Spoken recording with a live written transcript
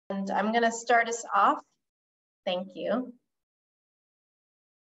And I'm going to start us off. Thank you.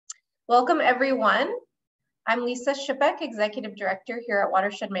 Welcome, everyone. I'm Lisa Shipek, Executive Director here at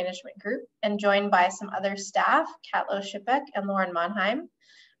Watershed Management Group, and joined by some other staff, Catlow, Shipek, and Lauren Monheim,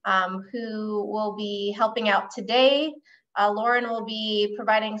 who will be helping out today. Lauren will be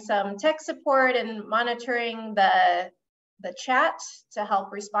providing some tech support and monitoring the chat to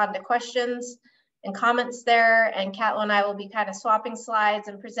help respond to questions and comments there, and Catlow and I will be kind of swapping slides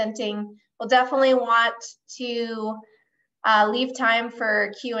and presenting. We'll definitely want to leave time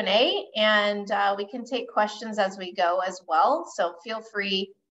for Q&A, and we can take questions as we go as well. So feel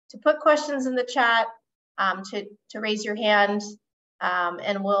free to put questions in the chat, to raise your hand,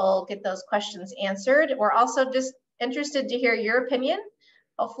 and we'll get those questions answered. We're also just interested to hear your opinion.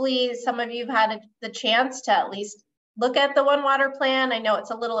 Hopefully some of you have had the chance to at least look at the One Water plan. I know it's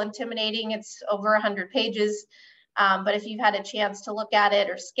a little intimidating. It's over 100 pages, but if you've had a chance to look at it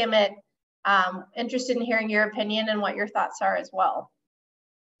or skim it, interested in hearing your opinion and what your thoughts are as well.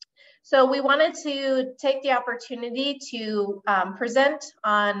 So we wanted to take the opportunity to present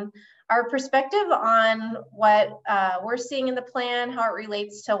on our perspective on what we're seeing in the plan, how it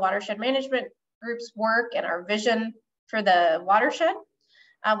relates to Watershed Management Group's work and our vision for the watershed.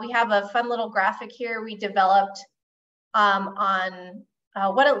 We have a fun little graphic here we developed on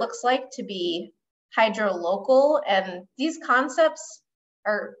what it looks like to be hydro-local, and these concepts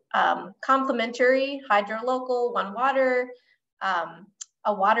are complementary: hydro-local, One Water,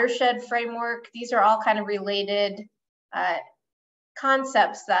 a watershed framework. These are all kind of related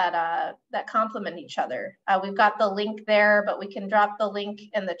concepts that complement each other. We've got the link there, but we can drop the link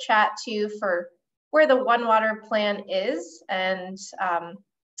in the chat too for where the One Water plan is, and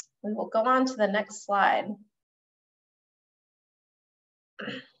we will go on to the next slide.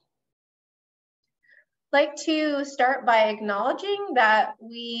 Like to start by acknowledging that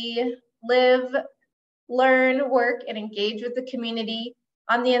we live, learn, work, and engage with the community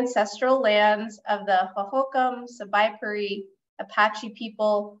on the ancestral lands of the Hohokam, Sabaipuri, Apache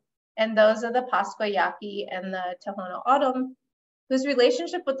people, and those of the Pascua Yaqui and the Tohono O'odham, whose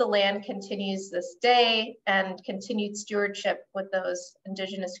relationship with the land continues this day, and continued stewardship with those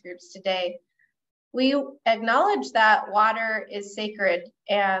indigenous groups today. We acknowledge that water is sacred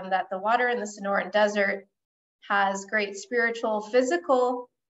and that the water in the Sonoran Desert has great spiritual, physical,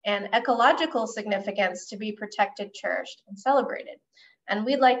 and ecological significance to be protected, cherished, and celebrated. And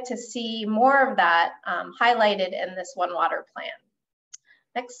we'd like to see more of that highlighted in this One Water plan.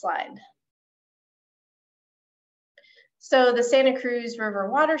 Next slide. So the Santa Cruz River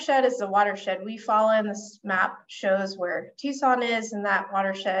watershed is the watershed we fall in. This map shows where Tucson is in that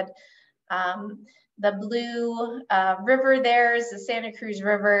watershed. The blue river there is the Santa Cruz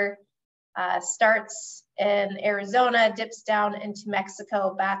River, starts in Arizona, dips down into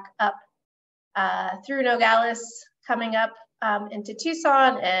Mexico, back up through Nogales, coming up into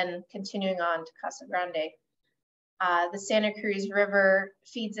Tucson and continuing on to Casa Grande. The Santa Cruz River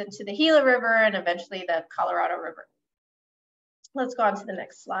feeds into the Gila River and eventually the Colorado River. Let's go on to the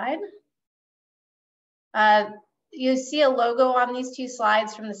next slide. You see a logo on these two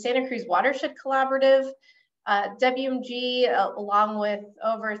slides from the Santa Cruz Watershed Collaborative. WMG, along with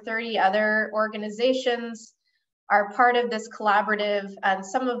over 30 other organizations, are part of this collaborative, and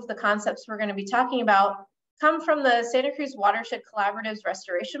some of the concepts we're going to be talking about come from the Santa Cruz Watershed Collaborative's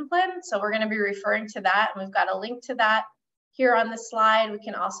restoration plan. So we're going to be referring to that, and we've got a link to that here on the slide. We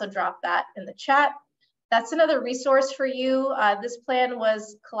can also drop that in the chat. That's another resource for you. This plan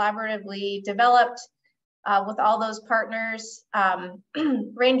was collaboratively developed with all those partners,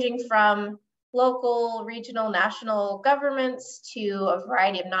 ranging from local, regional, national governments to a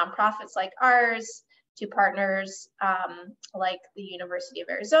variety of nonprofits like ours, to partners like the University of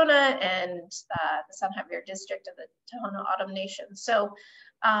Arizona and the San Javier District of the Tohono O'odham Nation. So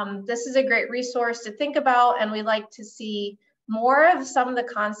this is a great resource to think about, and we like to see more of some of the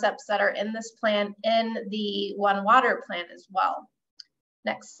concepts that are in this plan in the One Water plan as well.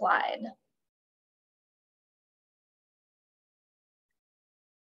 Next slide.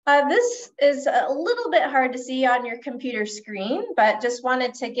 This is a little bit hard to see on your computer screen, but just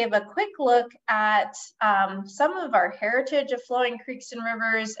wanted to give a quick look at some of our heritage of flowing creeks and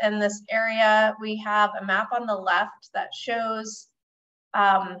rivers in this area. We have a map on the left that shows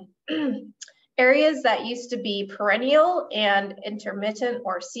areas that used to be perennial and intermittent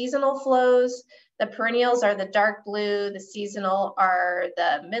or seasonal flows. The perennials are the dark blue, the seasonal are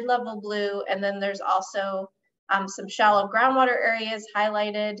the mid-level blue, and then there's also some shallow groundwater areas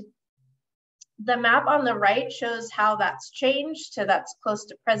highlighted. The map on the right shows how that's changed to that's close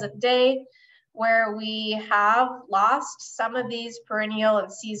to present day. where we have lost some of these perennial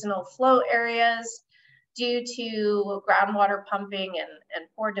and seasonal flow areas due to groundwater pumping and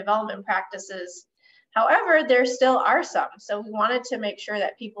poor development practices. However, there still are some. So we wanted to make sure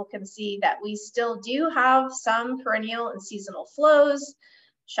that people can see that we still do have some perennial and seasonal flows,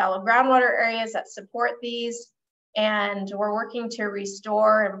 shallow groundwater areas that support these. And we're working to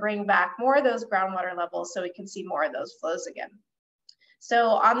restore and bring back more of those groundwater levels so we can see more of those flows again. So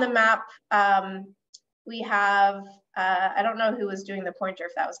on the map, we have, I don't know who was doing the pointer,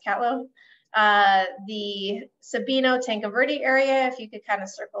 if that was Catlow, the Sabino Tanque Verde area, if you could kind of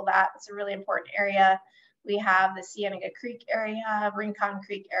circle that, it's a really important area. We have the Cienega Creek area, Rincon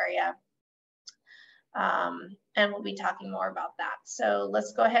Creek area, and we'll be talking more about that. So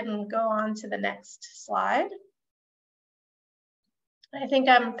let's go ahead and go on to the next slide. I think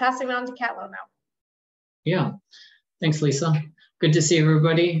I'm passing on to Catlow now. Yeah, thanks, Lisa. Good to see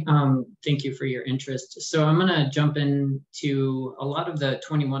everybody. Thank you for your interest. So I'm gonna jump into a lot of the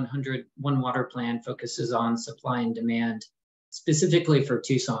 2100 One Water Plan focuses on supply and demand, specifically for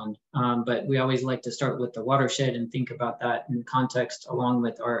Tucson. But we always like to start with the watershed and think about that in context along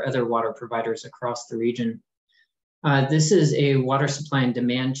with our other water providers across the region. This is a water supply and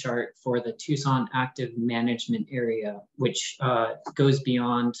demand chart for the Tucson Active Management Area, which goes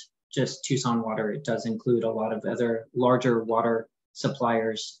beyond just Tucson Water. It does include a lot of other larger water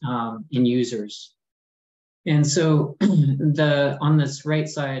suppliers and users. And so on this right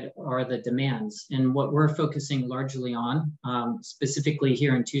side are the demands, and what we're focusing largely on, specifically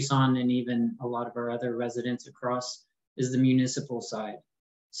here in Tucson and even a lot of our other residents across, is the municipal side.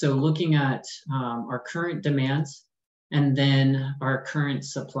 So looking at our current demands and then our current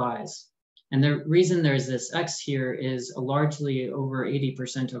supplies. And the reason there's this X here is largely over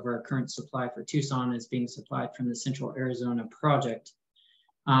 80% of our current supply for Tucson is being supplied from the Central Arizona project.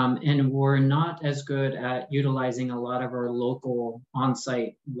 And we're not as good at utilizing a lot of our local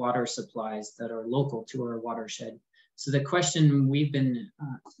on-site water supplies that are local to our watershed. So the question we've been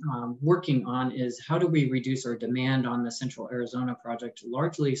working on is how do we reduce our demand on the Central Arizona project,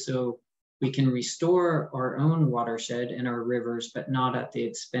 largely so we can restore our own watershed and our rivers, but not at the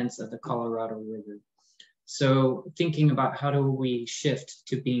expense of the Colorado River. So thinking about how do we shift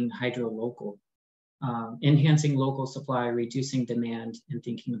to being hydro-local, enhancing local supply, reducing demand, and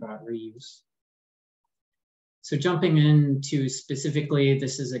thinking about reuse. So jumping into specifically,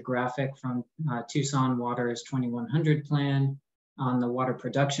 this is a graphic from Tucson Water's 2100 plan. On the water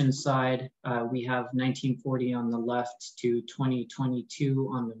production side, we have 1940 on the left to 2022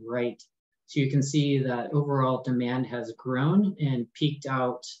 on the right. So you can see that overall demand has grown and peaked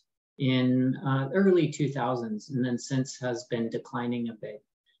out in early 2000s, and then since has been declining a bit.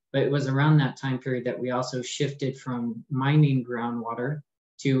 But it was around that time period that we also shifted from mining groundwater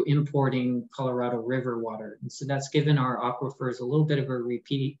to importing Colorado River water. And so that's given our aquifers a little bit of a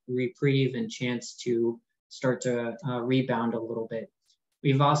reprieve and chance to start to rebound a little bit.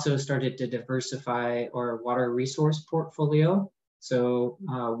 We've also started to diversify our water resource portfolio. So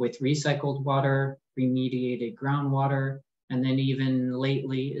with recycled water, remediated groundwater, and then even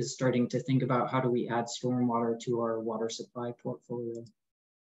lately is starting to think about how do we add stormwater to our water supply portfolio.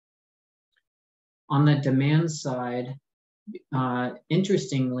 On the demand side,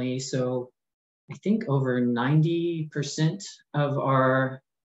 interestingly, so I think over 90% of our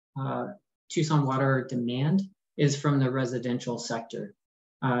Tucson Water demand is from the residential sector.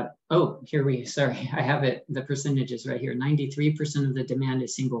 Sorry, I have it, the percentages right here. 93% of the demand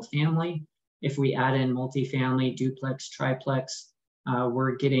is single family. If we add in multifamily, duplex, triplex,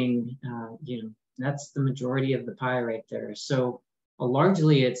 we're getting, that's the majority of the pie right there. So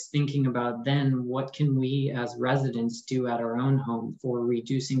largely it's thinking about then what can we as residents do at our own home for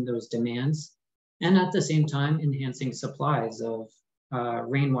reducing those demands, and at the same time enhancing supplies of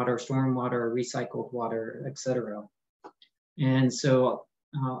rainwater, stormwater, recycled water, etc. And so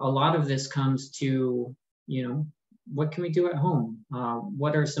a lot of this comes to, what can we do at home?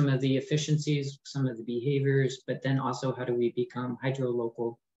 What are some of the efficiencies, some of the behaviors, but then also how do we become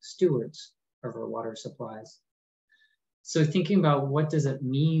hydro-local stewards of our water supplies? So thinking about what does it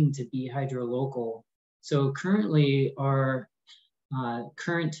mean to be hydro-local? So currently our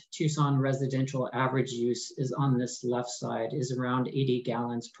current Tucson residential average use is on this left side, is around 80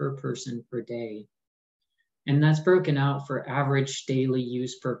 gallons per person per day. And that's broken out for average daily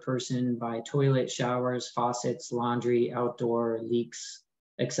use per person by toilet, showers, faucets, laundry, outdoor, leaks,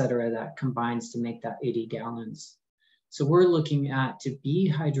 etc. That combines to make that 80 gallons. So we're looking at, to be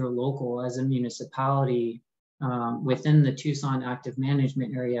hydro-local as a municipality within the Tucson Active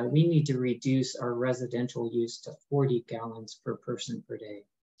Management Area, we need to reduce our residential use to 40 gallons per person per day.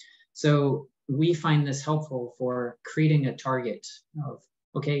 So we find this helpful for creating a target of,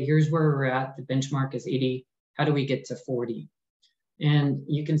 okay, here's where we're at. The benchmark is 80. How do we get to 40? And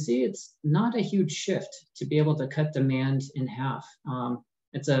you can see it's not a huge shift to be able to cut demand in half.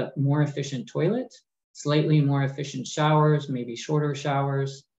 It's a more efficient toilet, slightly more efficient showers, maybe shorter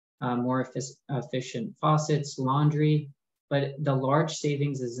showers, more efficient faucets, laundry, but the large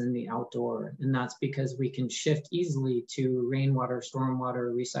savings is in the outdoor. And that's because we can shift easily to rainwater,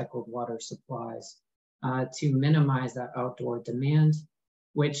 stormwater, recycled water supplies to minimize that outdoor demand,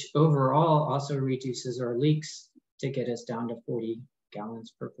 which overall also reduces our leaks to get us down to 40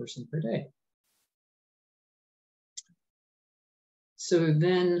 gallons per person per day. So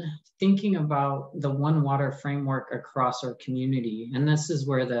then thinking about the One Water framework across our community, and this is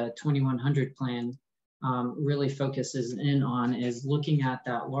where the 2100 plan really focuses in on, is looking at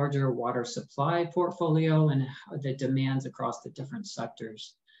that larger water supply portfolio and the demands across the different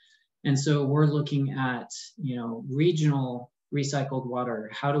sectors. And so we're looking at, regional recycled water.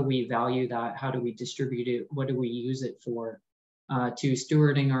 How do we value that? How do we distribute it? What do we use it for? To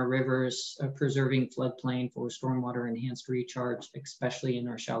stewarding our rivers, preserving floodplain for stormwater enhanced recharge, especially in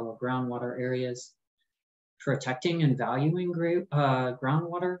our shallow groundwater areas, protecting and valuing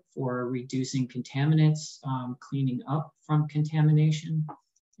groundwater for reducing contaminants, cleaning up from contamination,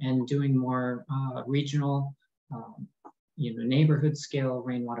 and doing more regional, neighborhood scale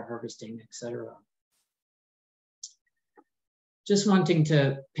rainwater harvesting, etc. Just wanting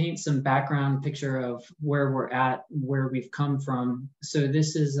to paint some background picture of where we're at, where we've come from. So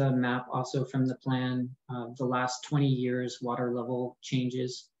this is a map also from the plan of the last 20 years water level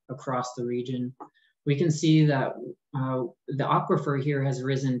changes across the region. We can see that the aquifer here has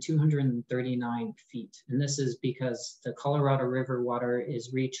risen 239 feet. And this is because the Colorado River water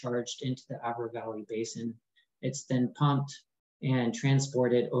is recharged into the Avra Valley Basin. It's then pumped and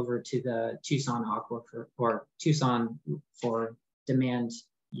transported over to the Tucson aquifer, or Tucson for demand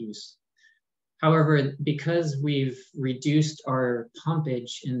use. However, because we've reduced our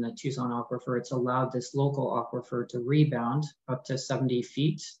pumpage in the Tucson aquifer, it's allowed this local aquifer to rebound up to 70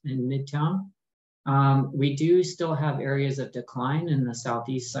 feet in Midtown. We do still have areas of decline in the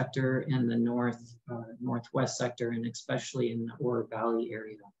southeast sector and the northwest sector, and especially in the Oro Valley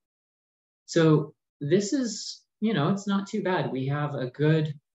area. So this is, it's not too bad. We have a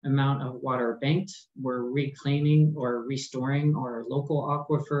good amount of water banked. We're reclaiming or restoring our local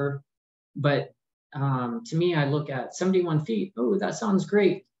aquifer. But to me, I look at 71 feet. Oh, that sounds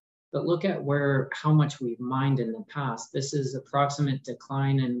great. But look at how much we've mined in the past. This is approximate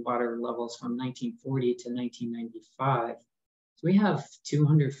decline in water levels from 1940 to 1995. So we have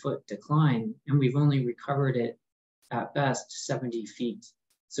 200-foot decline, and we've only recovered it at best 70 feet.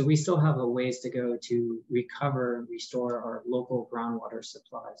 So we still have a ways to go to recover and restore our local groundwater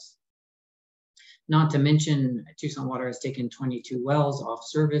supplies. Not to mention, Tucson Water has taken 22 wells off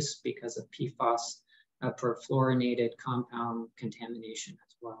service because of PFAS, perfluorinated compound contamination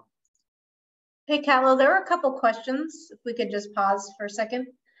as well. Hey, Catlow, there were a couple questions. If we could just pause for a second.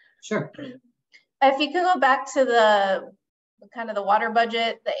 Sure. If you could go back to the kind of the water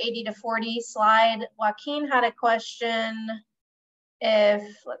budget, the 80 to 40 slide. Joaquin had a question.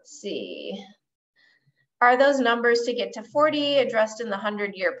 Let's see, are those numbers to get to 40 addressed in the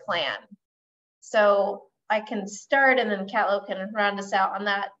 100-year plan? So I can start and then Catlow can round us out on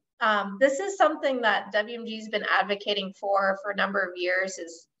that. This is something that WMG has been advocating for a number of years,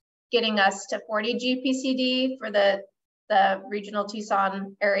 is getting us to 40 GPCD for the regional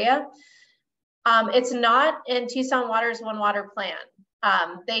Tucson area. It's not in Tucson Water's One Water plan.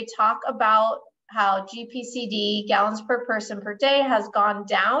 They talk about how GPCD, gallons per person per day, has gone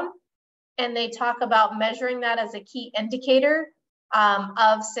down. And they talk about measuring that as a key indicator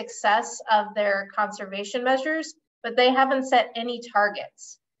of success of their conservation measures, but they haven't set any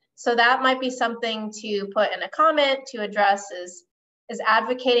targets. So that might be something to put in a comment to address, is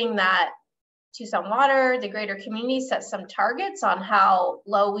advocating that Tucson Water, the greater community, set some targets on how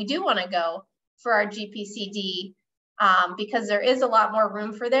low we do want to go for our GPCD. Because there is a lot more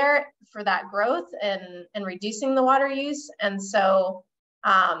room for that growth and reducing the water use. And so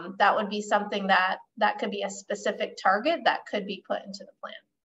that would be something that could be a specific target that could be put into the plan.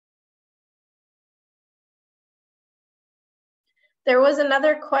 There was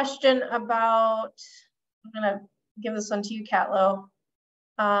another question about, I'm gonna give this one to you, Catlow.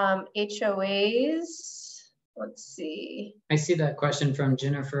 HOAs, let's see. I see that question from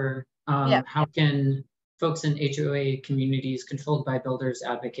Jennifer. Yeah. How can folks in HOA communities controlled by builders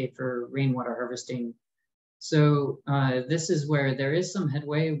advocate for rainwater harvesting? So this is where there is some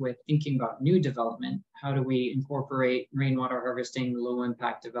headway with thinking about new development. How do we incorporate rainwater harvesting, low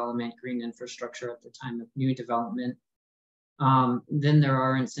impact development, green infrastructure at the time of new development? Then there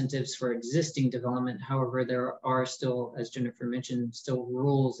are incentives for existing development. However, there are still, as Jennifer mentioned, still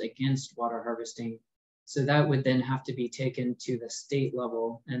rules against water harvesting. So that would then have to be taken to the state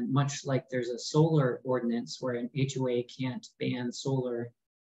level. And much like there's a solar ordinance where an HOA can't ban solar,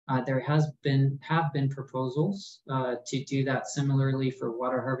 there have been proposals to do that similarly for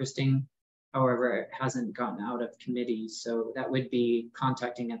water harvesting. However, it hasn't gotten out of committee. So that would be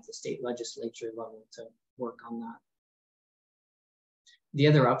contacting at the state legislature level to work on that. The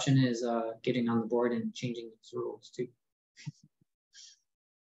other option is getting on the board and changing those rules too.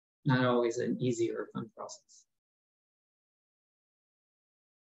 Not always an easy or fun process.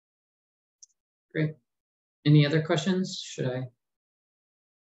 Great. Any other questions? Should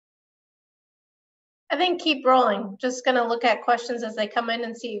I think keep rolling. Just going to look at questions as they come in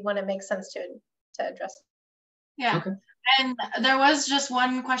and see when it makes sense to address. Yeah. Okay. And there was just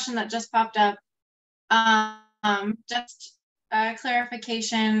one question that just popped up. Just a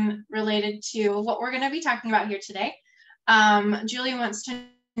clarification related to what we're going to be talking about here today. Julie wants to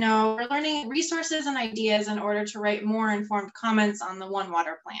know, we're learning resources and ideas in order to write more informed comments on the One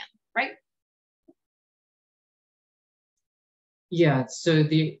Water plan, right? Yeah, so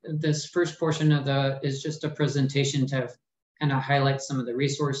this first portion of is just a presentation to kind of highlight some of the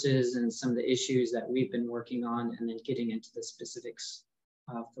resources and some of the issues that we've been working on, and then getting into the specifics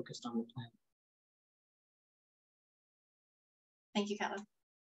focused on the plan. Thank you, Catlow.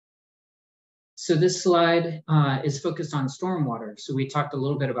 So this slide is focused on stormwater. So we talked a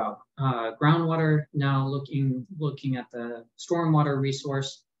little bit about groundwater. Now looking at the stormwater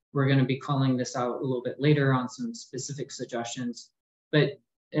resource. We're going to be calling this out a little bit later on some specific suggestions, but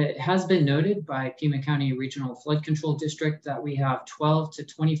it has been noted by Pima County Regional Flood Control District that we have 12 to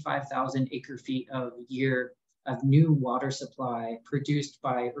 25,000 acre feet a year of new water supply produced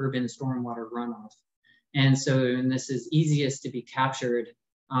by urban stormwater runoff. And this is easiest to be captured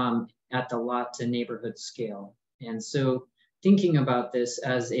at the lot to neighborhood scale. And so thinking about this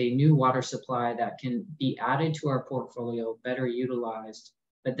as a new water supply that can be added to our portfolio, better utilized.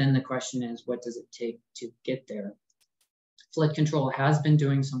 But then the question is, what does it take to get there? Flood control has been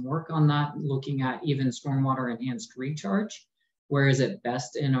doing some work on that, looking at even stormwater enhanced recharge. Where is it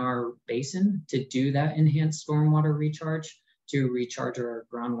best in our basin to do that enhanced stormwater recharge to recharge our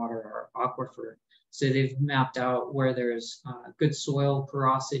groundwater, our aquifer? So they've mapped out where there's good soil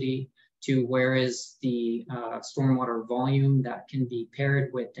porosity to where is the stormwater volume that can be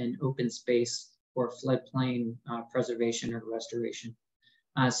paired with an open space for floodplain preservation or restoration.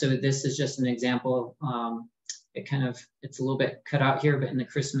 So this is just an example. It's a little bit cut out here, but in the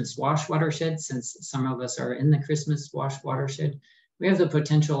Christmas wash watershed, since some of us are in the Christmas wash watershed, we have the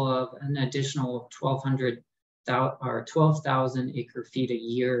potential of an additional 12,000 acre feet a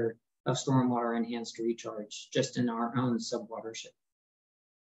year of stormwater enhanced recharge just in our own subwatershed.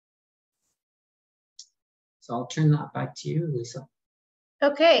 So I'll turn that back to you, Lisa.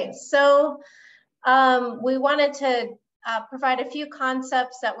 Okay, so we wanted to provide a few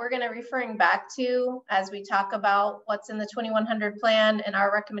concepts that we're going to referring back to as we talk about what's in the 2100 plan and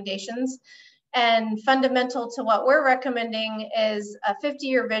our recommendations. And fundamental to what we're recommending is a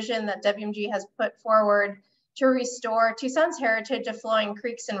 50-year vision that WMG has put forward to restore Tucson's heritage of flowing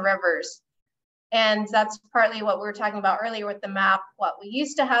creeks and rivers. And that's partly what we were talking about earlier with the map. What we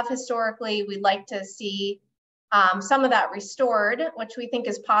used to have historically, we'd like to see some of that restored, which we think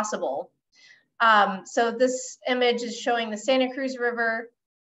is possible. So this image is showing the Santa Cruz River,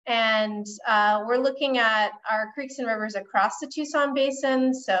 and we're looking at our creeks and rivers across the Tucson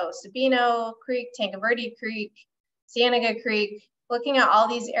Basin. So Sabino Creek, Tanque Verde Creek, Cienega Creek, looking at all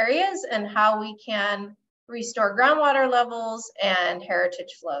these areas and how we can restore groundwater levels and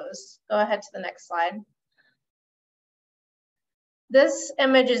heritage flows. Go ahead to the next slide. This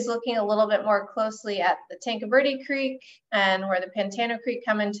image is looking a little bit more closely at the Tanque Verde Creek and where the Pantano Creek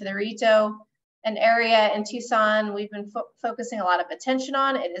come into the Rito, an area in Tucson we've been focusing a lot of attention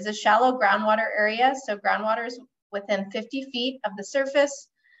on. It is a shallow groundwater area, so groundwater is within 50 feet of the surface,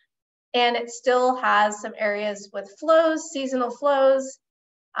 and it still has some areas with flows, seasonal flows,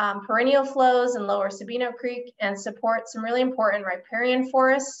 perennial flows in lower Sabino Creek, and support some really important riparian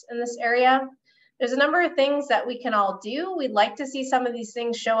forests in this area. There's a number of things that we can all do. We'd like to see some of these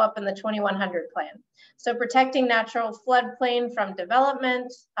things show up in the 2100 plan. So protecting natural floodplain from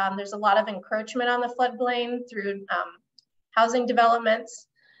development. There's a lot of encroachment on the floodplain through housing developments.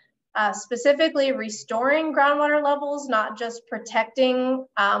 specifically restoring groundwater levels, not just protecting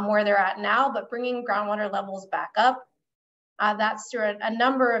where they're at now, but bringing groundwater levels back up. That's through a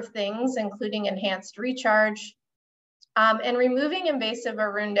number of things, including enhanced recharge. And removing invasive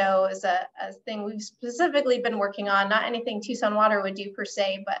arundo is a thing we've specifically been working on, not anything Tucson Water would do per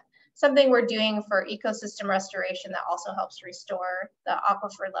se, but something we're doing for ecosystem restoration that also helps restore the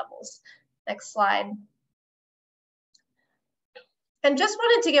aquifer levels. Next slide. And just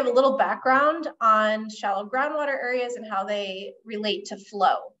wanted to give a little background on shallow groundwater areas and how they relate to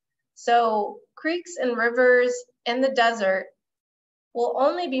flow. So creeks and rivers in the desert will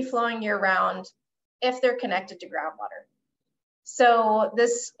only be flowing year round if they're connected to groundwater. So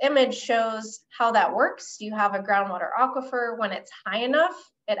this image shows how that works. You have a groundwater aquifer. When it's high enough,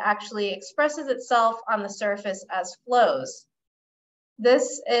 it actually expresses itself on the surface as flows.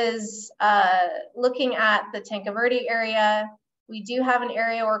 This is looking at the Tanque Verde area. We do have an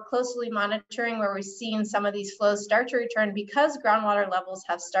area we're closely monitoring where we've seen some of these flows start to return because groundwater levels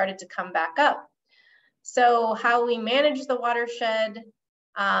have started to come back up. So how we manage the watershed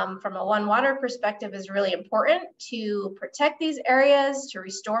from a One Water perspective is really important to protect these areas, to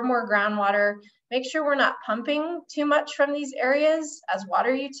restore more groundwater, make sure we're not pumping too much from these areas as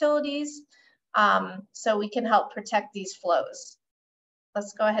water utilities, so we can help protect these flows.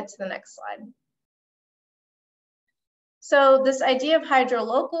 Let's go ahead to the next slide. So this idea of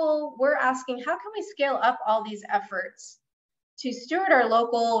hydrolocal, we're asking how can we scale up all these efforts to steward our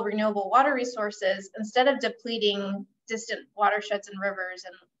local renewable water resources instead of depleting distant watersheds and rivers,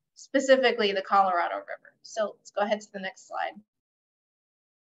 and specifically the Colorado River. So let's go ahead to the next slide.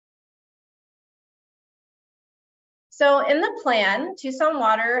 So in the plan, Tucson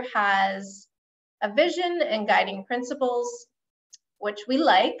Water has a vision and guiding principles, which we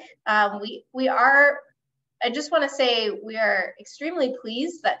like. I just want to say we are extremely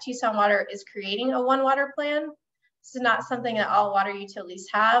pleased that Tucson Water is creating a One Water plan. This is not something that all water utilities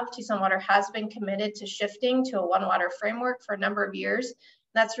have. Tucson Water has been committed to shifting to a One Water framework for a number of years.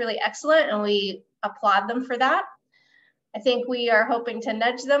 That's really excellent, and we applaud them for that. I think we are hoping to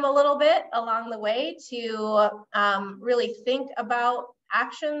nudge them a little bit along the way to really think about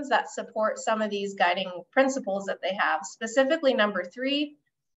actions that support some of these guiding principles that they have. Specifically, number 3,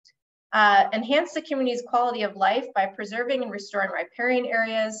 enhance the community's quality of life by preserving and restoring riparian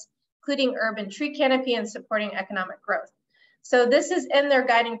areas, including urban tree canopy and supporting economic growth. So this is in their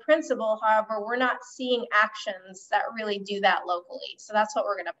guiding principle. However, we're not seeing actions that really do that locally. So that's what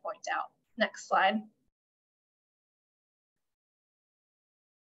we're going to point out. Next slide.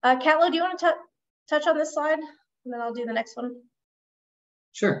 Catlow, do you want to touch on this slide? And then I'll do the next one.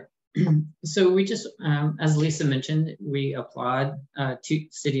 Sure. So we just, as Lisa mentioned, we applaud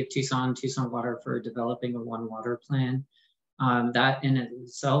City of Tucson Water for developing a One Water plan. That in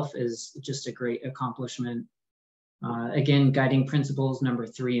itself is just a great accomplishment. Again, guiding principles number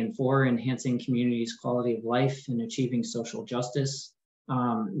 3 and 4, enhancing communities' quality of life and achieving social justice.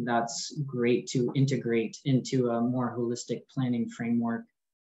 That's great to integrate into a more holistic planning framework.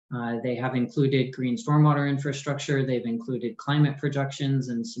 They have included green stormwater infrastructure. They've included climate projections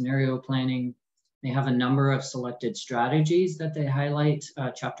and scenario planning. They have a number of selected strategies that they highlight,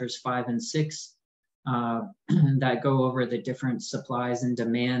 chapters 5 and 6, that go over the different supplies and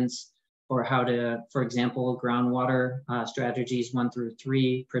demands for how to, for example, groundwater strategies 1 through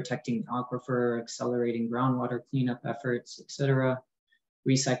 3, protecting aquifer, accelerating groundwater cleanup efforts, etc.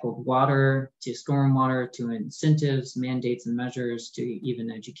 Recycled water to stormwater to incentives, mandates and measures to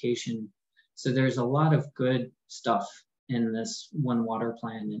even education. So there's a lot of good stuff in this One Water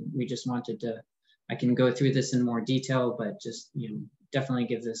plan, and we just wanted to, I can go through this in more detail, but just, definitely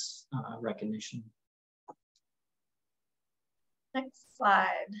give this recognition. Next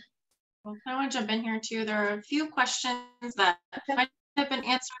slide. Well, I want to jump in here too. There are a few questions that might have been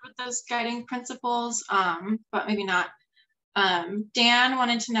answered with those guiding principles, but maybe not. Dan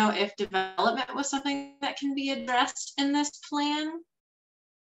wanted to know if development was something that can be addressed in this plan.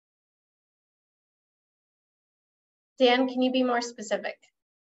 Dan, can you be more specific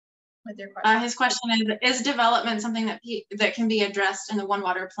with your question? His question is development something that can be addressed in the One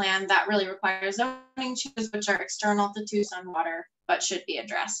Water plan that really requires zoning changes which are external to Tucson Water, but should be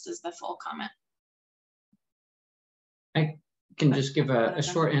addressed, is the full comment. I can just give a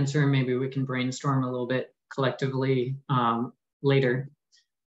short answer. Maybe we can brainstorm a little bit collectively later.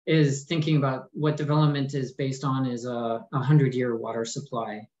 Is thinking about what development is based on is a 100-year water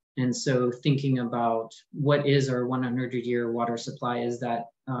supply. And so thinking about what is our 100-year water supply, is that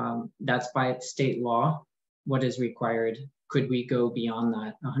that's by state law, what is required. Could we go beyond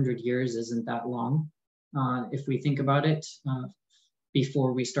that? 100 years isn't that long if we think about it.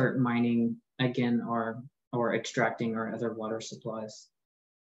 before we start mining again or extracting our other water supplies.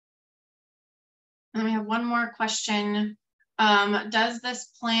 And we have one more question. Does this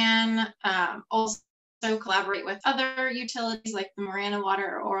plan also collaborate with other utilities like the Marana Water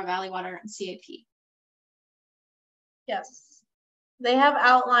or Oro Valley Water and CAP? Yes, they have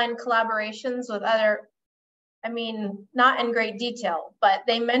outlined collaborations with other, I mean, not in great detail, but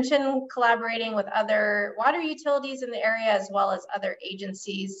they mention collaborating with other water utilities in the area as well as other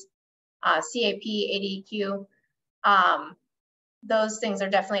agencies, CAP, ADQ. Those things are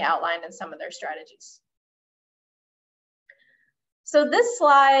definitely outlined in some of their strategies. So this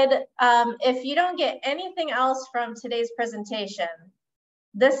slide, if you don't get anything else from today's presentation,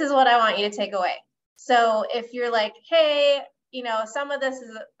 this is what I want you to take away. So if you're like, hey, you know, some of this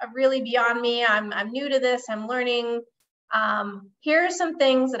is really beyond me, I'm new to this, I'm learning, here are some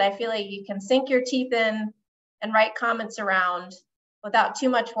things that I feel like you can sink your teeth in and write comments around without too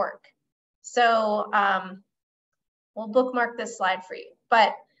much work. So we'll bookmark this slide for you.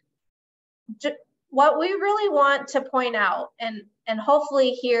 But what we really want to point out, and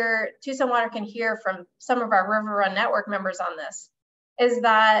hopefully here, Tucson Water can hear from some of our River Run Network members on this, is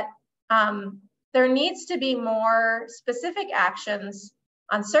that there needs to be more specific actions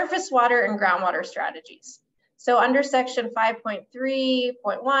on surface water and groundwater strategies. So under section 5.3.1,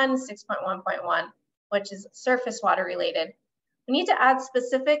 6.1.1, which is surface water related, we need to add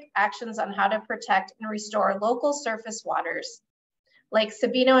specific actions on how to protect and restore local surface waters like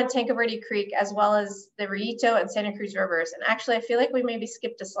Sabino and Tanque Verde Creek, as well as the Rillito and Santa Cruz rivers. And actually, I feel like we maybe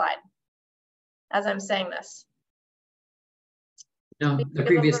skipped a slide as I'm saying this. No, the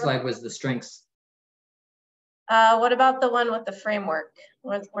previous slide was the strengths. What about the one with the framework?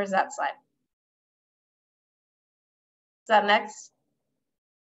 Where's that slide? Is that next?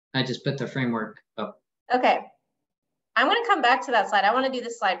 I just put the framework up. Okay. I'm going to come back to that slide. I want to do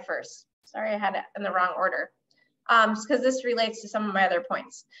this slide first. Sorry, I had it in the wrong order. Because this relates to some of my other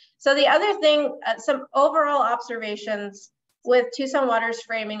points. So the other thing, some overall observations with Tucson Water's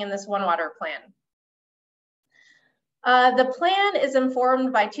framing in this One Water plan. The plan is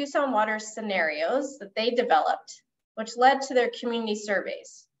informed by Tucson Water's scenarios that they developed, which led to their community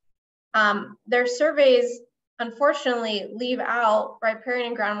surveys. Their surveys, unfortunately, leave out riparian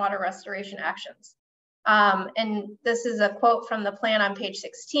and groundwater restoration actions. And this is a quote from the plan on page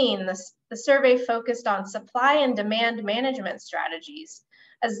 16. The survey focused on supply and demand management strategies,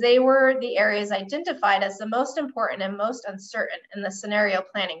 as they were the areas identified as the most important and most uncertain in the scenario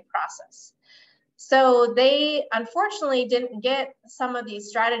planning process. So they unfortunately didn't get some of these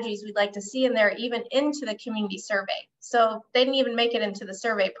strategies we'd like to see in there even into the community survey. So they didn't even make it into the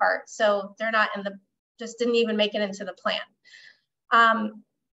survey part. So they're not in the, just didn't even make it into the plan.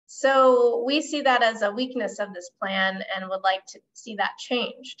 So we see that as a weakness of this plan and would like to see that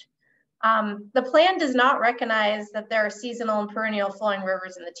changed. The plan does not recognize that there are seasonal and perennial flowing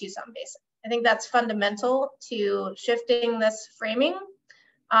rivers in the Tucson Basin. I think that's fundamental to shifting this framing.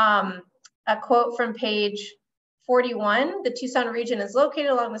 A quote from page 41, the Tucson region is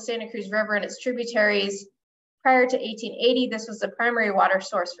located along the Santa Cruz River and its tributaries. Prior to 1880, this was the primary water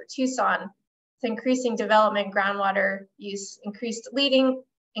source for Tucson. With increasing development, groundwater use increased leading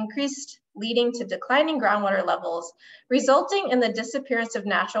to declining groundwater levels, resulting in the disappearance of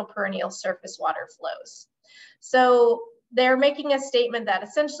natural perennial surface water flows. So they're making a statement that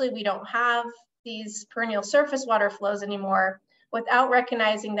essentially we don't have these perennial surface water flows anymore, without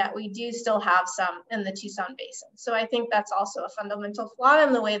recognizing that we do still have some in the Tucson Basin. So I think that's also a fundamental flaw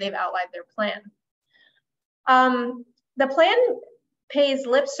in the way they've outlined their plan. The plan pays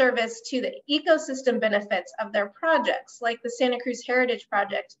lip service to the ecosystem benefits of their projects, like the Santa Cruz Heritage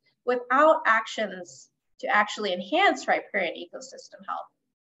Project, without actions to actually enhance riparian ecosystem health.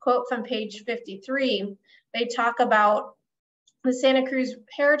 Quote from page 53, they talk about the Santa Cruz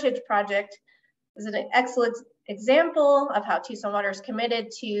Heritage Project is an excellent example of how Tucson Water is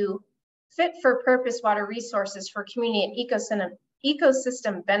committed to fit for purpose water resources for community and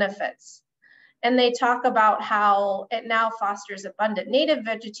ecosystem benefits. And they talk about how it now fosters abundant native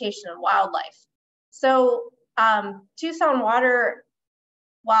vegetation and wildlife. So Tucson Water,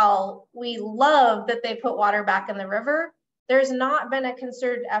 while we love that they put water back in the river, there's not been a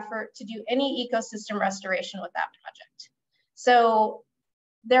concerted effort to do any ecosystem restoration with that project. So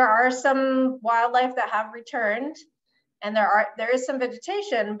there are some wildlife that have returned, and there is some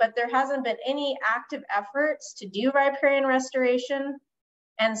vegetation, but there hasn't been any active efforts to do riparian restoration.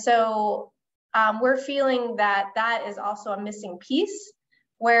 And so we're feeling that that is also a missing piece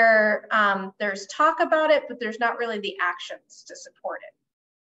where there's talk about it, but there's not really the actions to support it.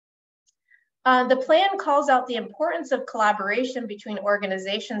 The plan calls out the importance of collaboration between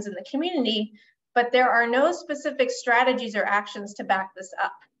organizations in the community, but there are no specific strategies or actions to back this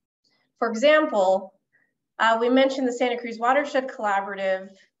up. For example, we mentioned the Santa Cruz Watershed Collaborative,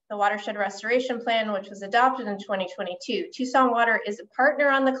 the Watershed Restoration Plan, which was adopted in 2022. Tucson Water is a partner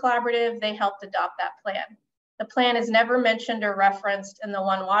on the collaborative. They helped adopt that plan. The plan is never mentioned or referenced in the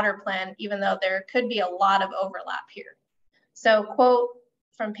One Water Plan, even though there could be a lot of overlap here. So quote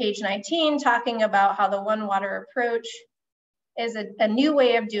from page 19, talking about how the One Water approach is a new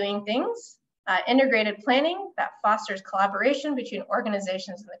way of doing things, integrated planning that fosters collaboration between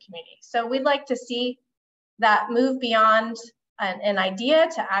organizations in the community. So we'd like to see that move beyond an idea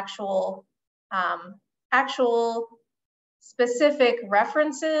to actual specific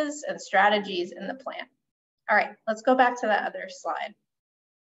references and strategies in the plan. All right, let's go back to that other slide.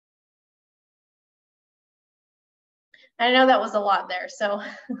 I know that was a lot there, so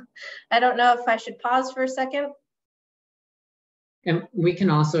I don't know if I should pause for a second. And we can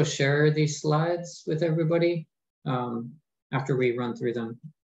also share these slides with everybody after we run through them.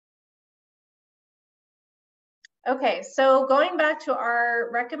 Okay, so going back to our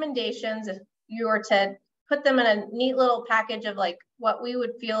recommendations, if you were to put them in a neat little package of like what we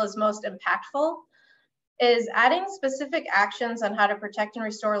would feel is most impactful, is adding specific actions on how to protect and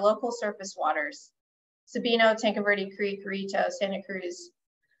restore local surface waters, Sabino, Tanque Verde Creek, Rito, Santa Cruz,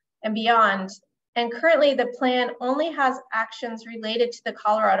 and beyond. And currently the plan only has actions related to the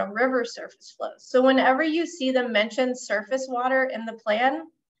Colorado River surface flows. So whenever you see them mention surface water in the plan,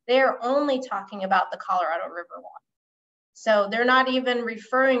 they are only talking about the Colorado River water. So they're not even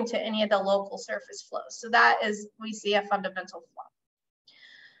referring to any of the local surface flows. So that is, we see a fundamental flaw.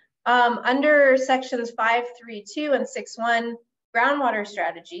 Under sections 5.3.2 and 6.1, groundwater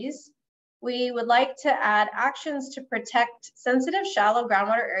strategies, we would like to add actions to protect sensitive shallow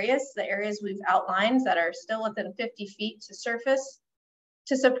groundwater areas, the areas we've outlined that are still within 50 feet to surface,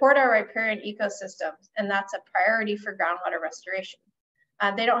 to support our riparian ecosystems, and that's a priority for groundwater restoration.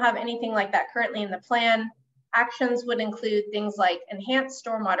 They don't have anything like that currently in the plan. Actions would include things like enhanced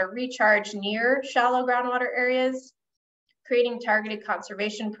stormwater recharge near shallow groundwater areas, creating targeted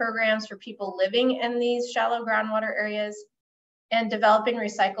conservation programs for people living in these shallow groundwater areas, and developing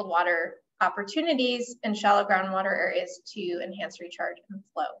recycled water opportunities in shallow groundwater areas to enhance recharge and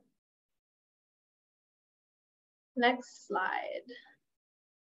flow. Next slide.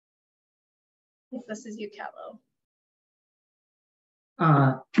 If this is you, Catlow.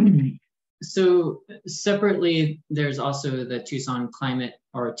 So separately, there's also the Tucson Climate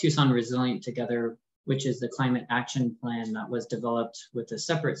or Tucson Resilient Together, which is the climate action plan that was developed with a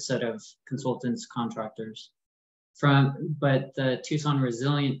separate set of consultants, contractors. But the Tucson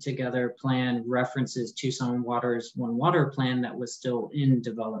Resilient Together plan references Tucson Water's One Water plan that was still in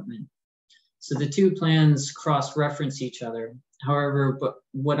development. So the two plans cross-reference each other. However, but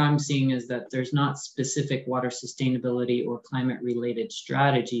what I'm seeing is that there's not specific water sustainability or climate-related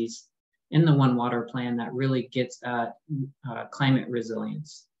strategies in the One Water plan that really gets at climate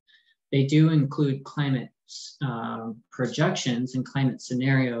resilience. They do include climate projections and climate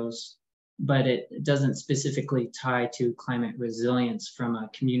scenarios, but it doesn't specifically tie to climate resilience from a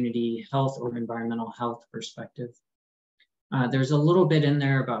community health or environmental health perspective. There's a little bit in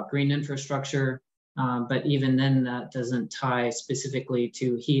there about green infrastructure, but even then that doesn't tie specifically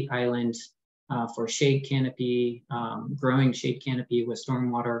to heat island for shade canopy, growing shade canopy with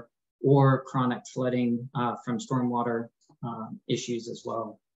stormwater, or chronic flooding from stormwater issues as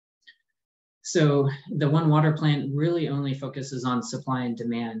well. So the One Water plan really only focuses on supply and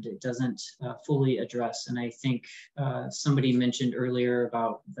demand. It doesn't fully address, and I think somebody mentioned earlier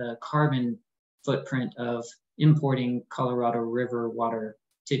about the carbon footprint of importing Colorado River water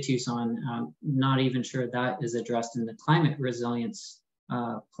to Tucson. Not even sure that is addressed in the climate resilience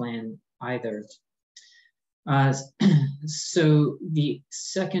plan either. So the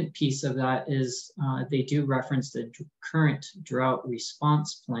second piece of that is they do reference the current drought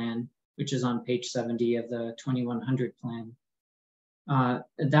response plan, which is on page 70 of the 2100 plan.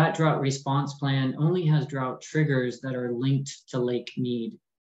 That drought response plan only has drought triggers that are linked to Lake Mead.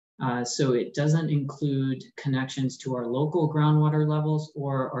 So it doesn't include connections to our local groundwater levels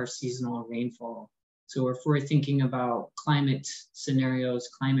or our seasonal rainfall. So if we're thinking about climate scenarios,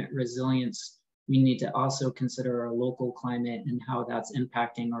 climate resilience, we need to also consider our local climate and how that's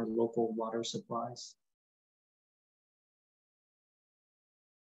impacting our local water supplies.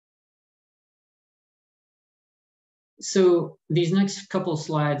 So these next couple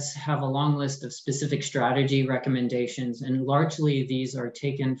slides have a long list of specific strategy recommendations, and largely these are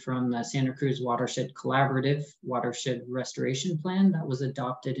taken from the Santa Cruz Watershed Collaborative Watershed Restoration Plan that was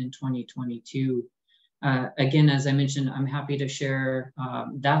adopted in 2022. Again, as I mentioned, I'm happy to share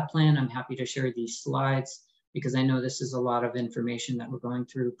that plan. I'm happy to share these slides because I know this is a lot of information that we're going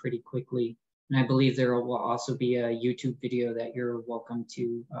through pretty quickly. And I believe there will also be a YouTube video that you're welcome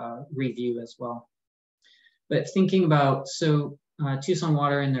to review as well. But thinking about, so Tucson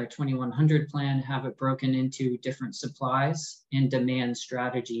Water in their 2100 plan have it broken into different supplies and demand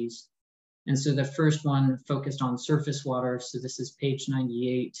strategies. And so the first one focused on surface water. So this is page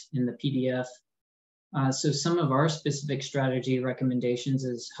 98 in the PDF. So some of our specific strategy recommendations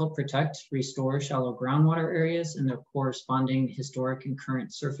is help protect, restore shallow groundwater areas and their corresponding historic and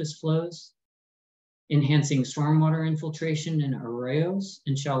current surface flows, enhancing stormwater infiltration in arroyos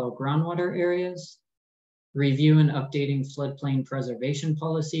and shallow groundwater areas, review and updating floodplain preservation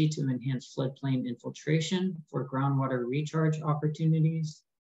policy to enhance floodplain infiltration for groundwater recharge opportunities,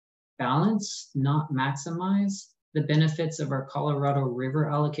 balance, not maximize, the benefits of our Colorado River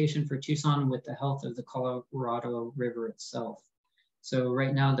allocation for Tucson with the health of the Colorado River itself. So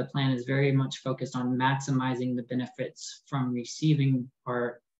right now the plan is very much focused on maximizing the benefits from receiving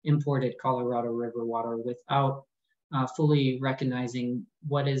our imported Colorado River water without fully recognizing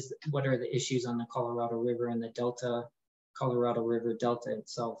what are the issues on the Colorado River and the Delta, Colorado River Delta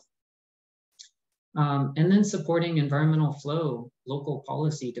itself. And then supporting environmental flow, local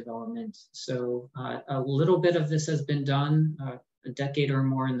policy development. So a little bit of this has been done a decade or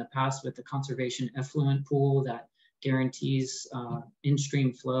more in the past with the conservation effluent pool that guarantees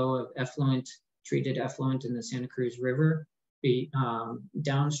in-stream flow of effluent, treated effluent in the Santa Cruz River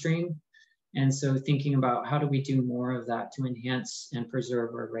downstream. And so thinking about how do we do more of that to enhance and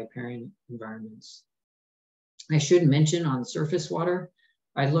preserve our riparian environments. I should mention on surface water,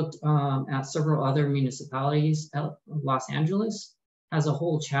 I looked at several other municipalities. Los Angeles has a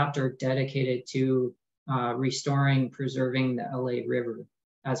whole chapter dedicated to restoring, preserving the LA River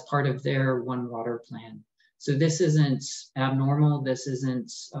as part of their One Water plan. So this isn't abnormal. This isn't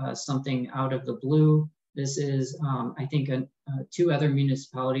something out of the blue. This is, I think, two other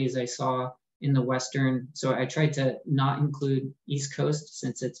municipalities I saw in the Western. So I tried to not include East Coast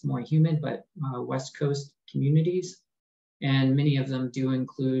since it's more humid, but West Coast communities. And many of them do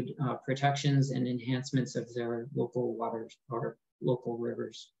include protections and enhancements of their local waters or local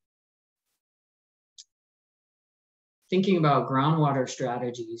rivers. Thinking about groundwater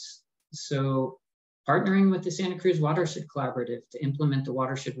strategies. So partnering with the Santa Cruz Watershed Collaborative to implement the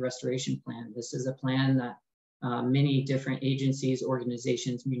Watershed Restoration Plan. This is a plan that many different agencies,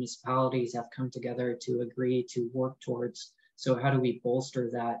 organizations, municipalities have come together to agree to work towards. So how do we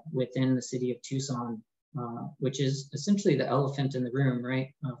bolster that within the city of Tucson, which is essentially the elephant in the room,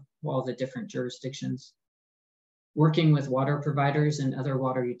 right? Of all the different jurisdictions. Working with water providers and other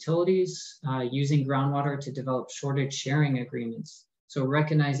water utilities, using groundwater to develop shortage sharing agreements. So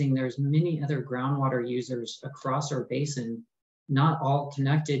recognizing there's many other groundwater users across our basin, not all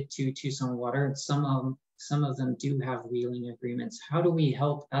connected to Tucson Water. Some of them do have wheeling agreements. How do we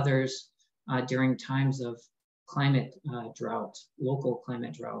help others during times of climate drought, local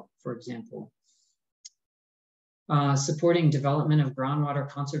climate drought, for example? Supporting development of groundwater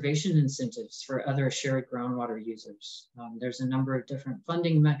conservation incentives for other shared groundwater users. There's a number of different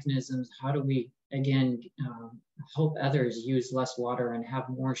funding mechanisms. How do we, again, help others use less water and have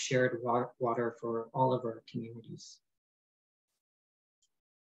more shared water for all of our communities?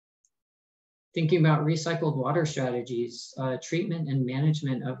 Thinking about recycled water strategies, treatment and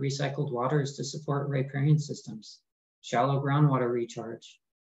management of recycled waters to support riparian systems, shallow groundwater recharge.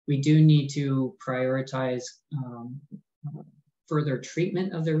 We do need to prioritize further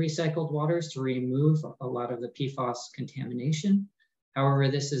treatment of the recycled waters to remove a lot of the PFAS contamination. However,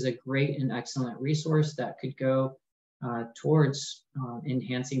 this is a great and excellent resource that could go towards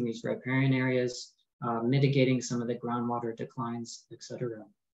enhancing these riparian areas, mitigating some of the groundwater declines, etc.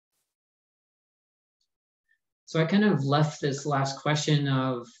 So I kind of left this last question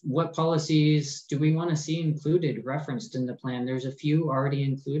of what policies do we want to see included, referenced in the plan? There's a few already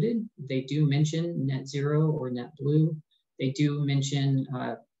included. They do mention net zero or net blue. They do mention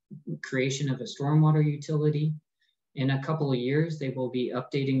creation of a stormwater utility. In a couple of years, they will be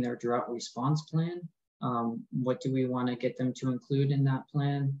updating their drought response plan. What do we want to get them to include in that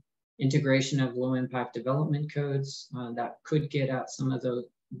plan? Integration of low impact development codes that could get at some of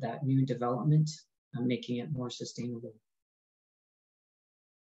that new development. Making it more sustainable.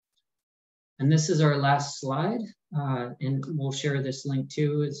 And this is our last slide, and we'll share this link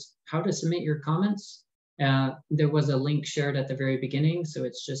too, is how to submit your comments. There was a link shared at the very beginning, so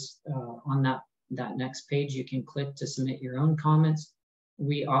it's just on that next page you can click to submit your own comments.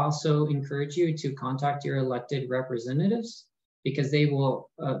 We also encourage you to contact your elected representatives because they will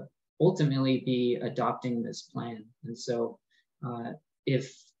ultimately be adopting this plan. And so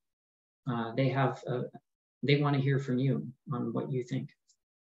if they want to hear from you on what you think.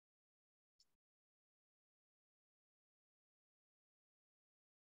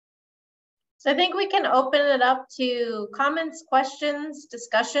 So I think we can open it up to comments, questions,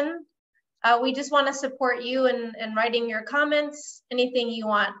 discussion. We just want to support you in writing your comments, anything you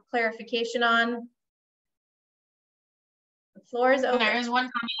want clarification on. The floor is open. There is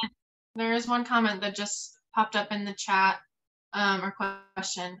one comment that just popped up in the chat or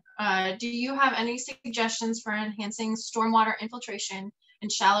question. Do you have any suggestions for enhancing stormwater infiltration in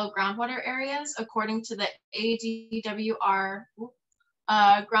shallow groundwater areas according to the ADWR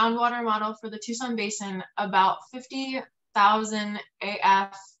groundwater model for the Tucson Basin? About 50,000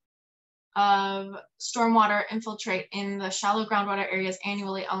 AF of stormwater infiltrate in the shallow groundwater areas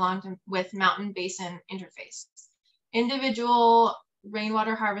annually along with mountain basin interface. Individual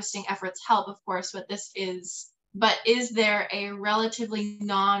rainwater harvesting efforts help, of course, but is there a relatively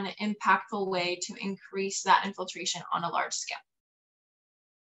non-impactful way to increase that infiltration on a large scale?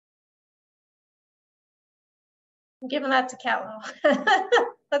 I'm giving that to Catlow.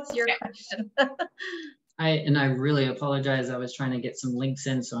 That's your question. I really apologize. I was trying to get some links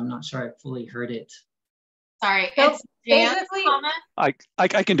in, so I'm not sure I fully heard it. Sorry, So it's Dan's comment. I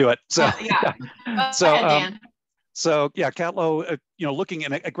can do it. So yeah. So Dan. So yeah, Catlow, looking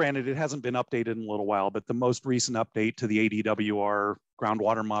at, granted, it hasn't been updated in a little while, but the most recent update to the ADWR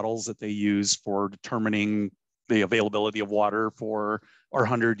groundwater models that they use for determining the availability of water for our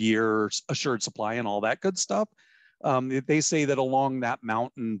 100-year assured supply and all that good stuff. They say that along that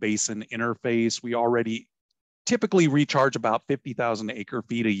mountain basin interface, we already typically recharge about 50,000 acre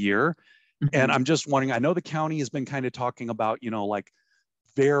feet a year. Mm-hmm. And I'm just wondering, I know the county has been kind of talking about, like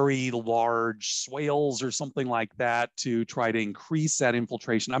very large swales or something like that to try to increase that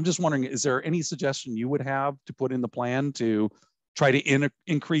infiltration. I'm just wondering, is there any suggestion you would have to put in the plan to try to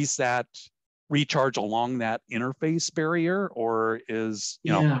increase that recharge along that interface barrier, or is,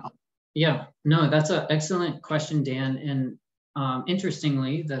 Yeah, no, that's an excellent question, Dan. And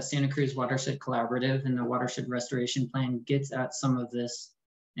interestingly, the Santa Cruz Watershed Collaborative and the Watershed Restoration Plan gets at some of this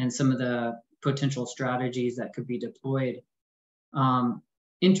and some of the potential strategies that could be deployed.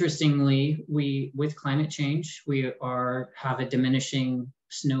 Interestingly, with climate change, we have a diminishing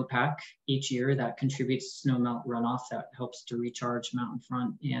snowpack each year that contributes to snowmelt runoff that helps to recharge mountain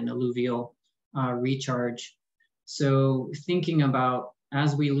front and alluvial recharge. So thinking about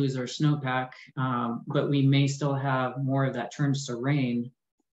as we lose our snowpack, but we may still have more of that turns to rain,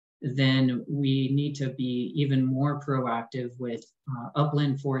 then we need to be even more proactive with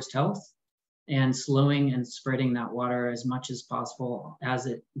upland forest health and slowing and spreading that water as much as possible as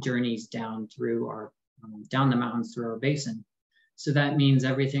it journeys down through down the mountains through our basin. So that means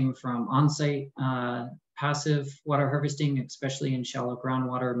everything from on-site passive water harvesting, especially in shallow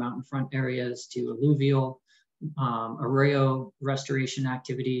groundwater mountain front areas, to alluvial, arroyo restoration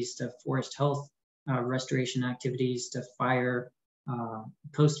activities, to forest health restoration activities, to fire,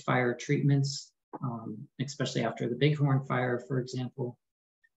 post-fire treatments, especially after the Bighorn fire, for example.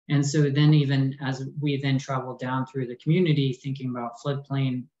 And so then even as we then travel down through the community, thinking about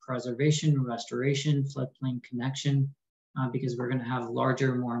floodplain preservation, restoration, floodplain connection, because we're gonna have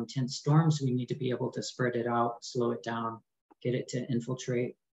larger, more intense storms, we need to be able to spread it out, slow it down, get it to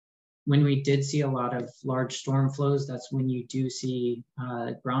infiltrate. When we did see a lot of large storm flows, that's when you do see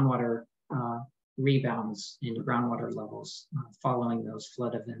groundwater rebounds in groundwater levels following those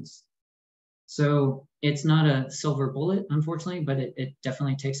flood events. So it's not a silver bullet, unfortunately, but it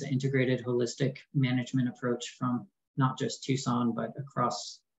definitely takes an integrated, holistic management approach from not just Tucson, but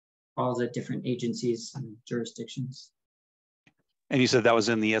across all the different agencies and jurisdictions. And you said that was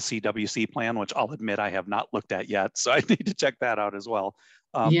in the SCWC plan, which I'll admit I have not looked at yet, so I need to check that out as well.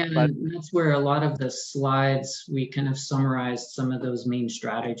 Yeah, and that's where a lot of the slides, we kind of summarized some of those main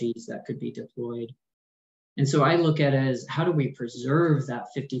strategies that could be deployed. And so I look at it as, how do we preserve that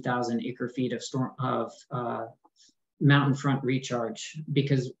 50,000 acre feet of mountain front recharge?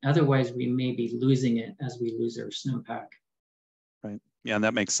 Because otherwise we may be losing it as we lose our snowpack. Right. Yeah, and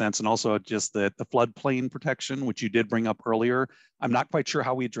that makes sense. And also just the floodplain protection, which you did bring up earlier. I'm not quite sure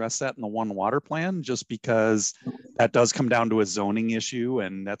how we address that in the One Water plan, just because that does come down to a zoning issue.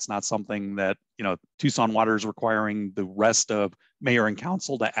 And that's not something that, Tucson Water is requiring the rest of mayor and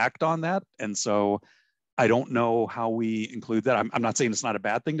council to act on that. And so I don't know how we include that. I'm not saying it's not a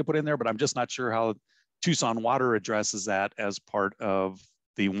bad thing to put in there, but I'm just not sure how Tucson Water addresses that as part of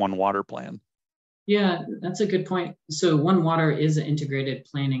the One Water plan. Yeah, that's a good point. So One Water is an integrated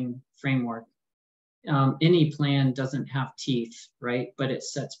planning framework. Any plan doesn't have teeth, right? But it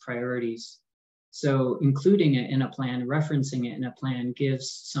sets priorities. So including it in a plan, referencing it in a plan gives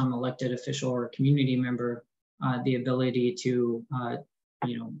some elected official or community member the ability to,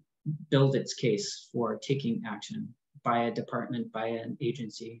 build its case for taking action by a department, by an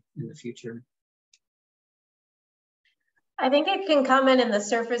agency in the future. I think it can come in the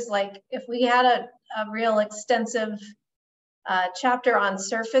surface, like if we had a real extensive chapter on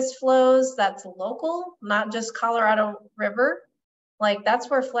surface flows that's local, not just Colorado River, like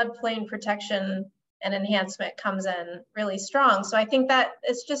that's where floodplain protection and enhancement comes in really strong. So I think that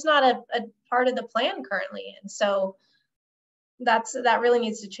it's just not a part of the plan currently. And so that really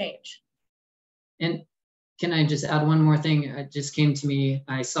needs to change. And can I just add one more thing? It just came to me.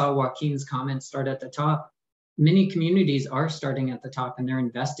 I saw Joaquin's comment start at the top. Many communities are starting at the top and they're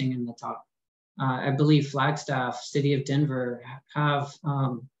investing in the top. I believe Flagstaff, City of Denver have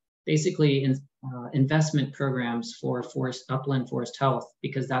basically investment programs for upland forest health,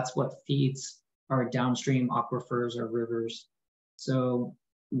 because that's what feeds our downstream aquifers or rivers. So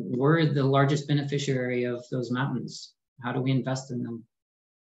we're the largest beneficiary of those mountains. How do we invest in them?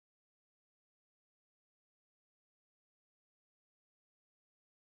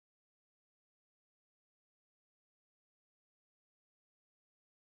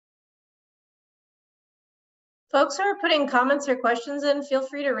 Folks who are putting comments or questions in, feel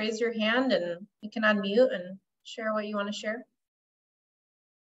free to raise your hand and you can unmute and share what you want to share.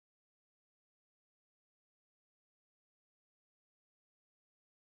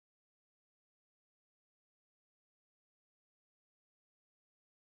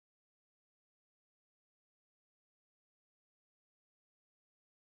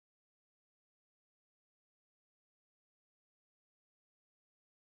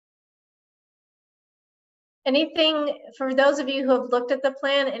 Anything, for those of you who have looked at the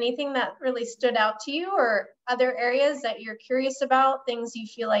plan, anything that really stood out to you, or other areas that you're curious about, things you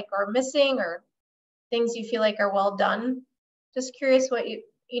feel like are missing or things you feel like are well done? Just curious what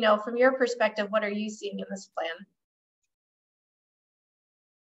from your perspective, what are you seeing in this plan?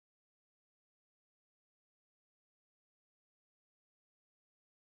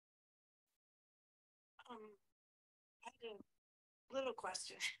 I had a little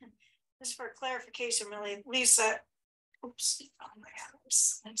question. Just for clarification, really, Lisa. Oops. Oh my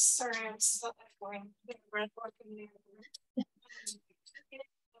gosh. I'm sorry. I'm so going.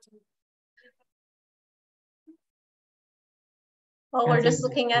 Well, we're just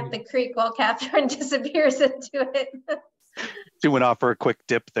looking at the creek while Catherine disappears into it. She went off for a quick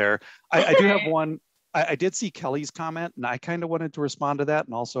dip there. I do have one. I did see Kelly's comment, and I kind of wanted to respond to that.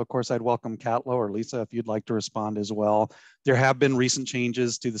 And also, of course, I'd welcome Catlow or Lisa if you'd like to respond as well. There have been recent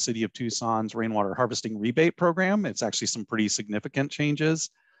changes to the City of Tucson's rainwater harvesting rebate program. It's actually some pretty significant changes.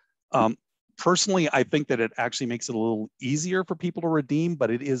 Personally, I think that it actually makes it a little easier for people to redeem,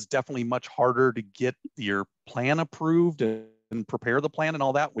 but it is definitely much harder to get your plan approved and prepare the plan and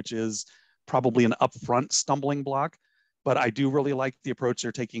all that, which is probably an upfront stumbling block. But I do really like the approach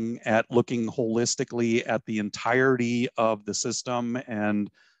they're taking at looking holistically at the entirety of the system and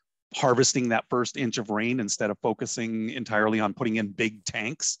harvesting that first inch of rain instead of focusing entirely on putting in big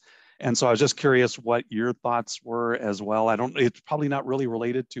tanks. And so I was just curious what your thoughts were as well. It's probably not really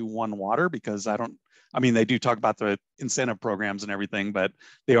related to One Water because they do talk about the incentive programs and everything, but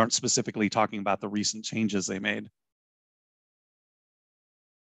they aren't specifically talking about the recent changes they made.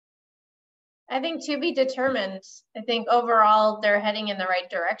 I think to be determined. I think overall they're heading in the right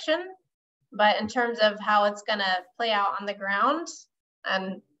direction, but in terms of how it's going to play out on the ground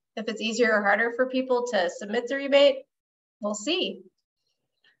and if it's easier or harder for people to submit the rebate, we'll see.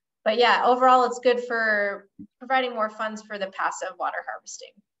 But yeah, overall it's good for providing more funds for the passive water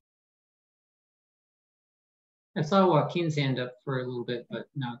harvesting. I saw Joaquin's hand up for a little bit, but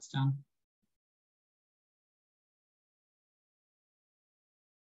now it's down.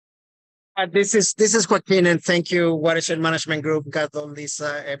 This is Joaquin, and thank you, Watershed Management Group, Catlow,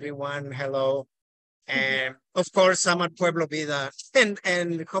 Lisa, everyone, hello. And of course, I'm at Pueblo Vida,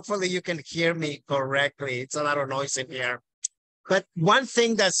 and hopefully you can hear me correctly. It's a lot of noise in here. But one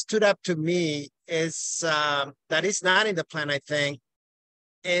thing that stood up to me is that is not in the plan, I think,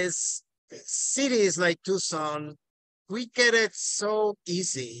 is cities like Tucson, we get it so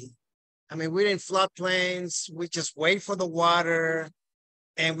easy. I mean, we're in floodplains, we just wait for the water,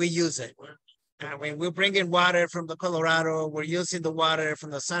 and we use it. I mean, we're bringing water from the Colorado, we're using the water from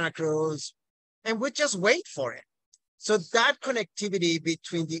the Santa Cruz, and we just wait for it. So that connectivity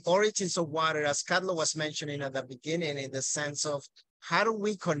between the origins of water, as Catlow was mentioning at the beginning, in the sense of how do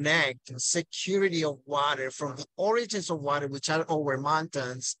we connect security of water from the origins of water, which are over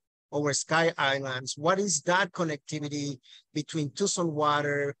mountains, over sky islands? What is that connectivity between Tucson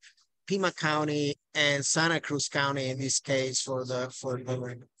Water, Pima County, and Santa Cruz County in this case for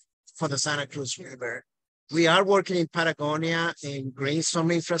the Santa Cruz River? We are working in Patagonia in green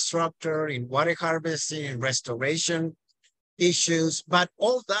storm infrastructure, in water harvesting, in restoration issues, but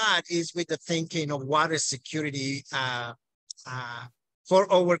all that is with the thinking of water security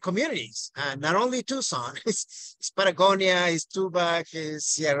for our communities. Not only Tucson, it's Patagonia, it's Tubac, it's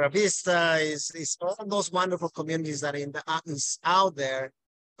Sierra Vista, it's all those wonderful communities that is out there,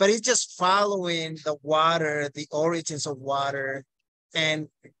 but it's just following the water, the origins of water, and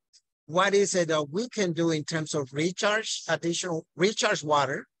what is it that we can do in terms of additional recharge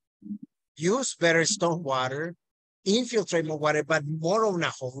water, use better stormwater, infiltrate more water, but more on a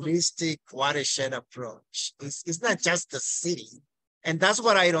holistic watershed approach. It's not just the city. And that's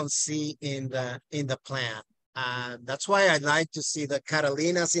what I don't see in the plan. That's why I like to see the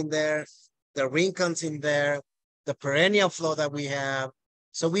Catalinas in there, the Rincons in there, the perennial flow that we have.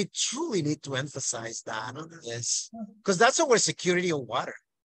 So we truly need to emphasize that on this, because that's our security of water.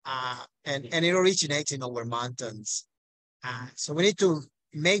 And it originates in our mountains. So we need to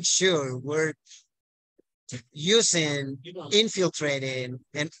make sure we're using, infiltrating,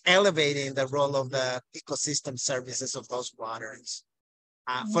 and elevating the role of the ecosystem services of those waters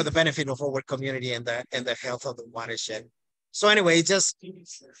for the benefit of our community and the health of the watershed. So anyway, just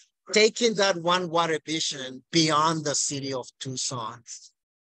taking that one water vision beyond the city of Tucson,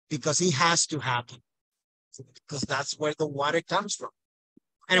 because it has to happen, because that's where the water comes from.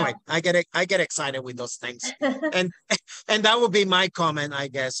 Anyway, yeah. I get excited with those things, and that would be my comment, I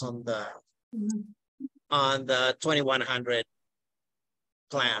guess, on the 2100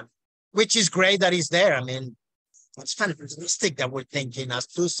 plan, which is great that it's there. I mean, it's fantastic that we're thinking as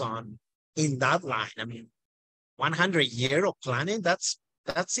Tucson in that line. I mean, 100 years of planning, that's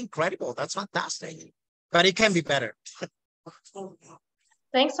incredible. That's fantastic, but it can be better.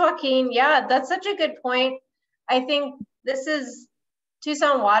 Thanks, Joaquin. Yeah, that's such a good point. I think this is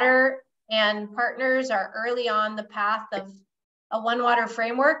Tucson Water and partners are early on the path of a one water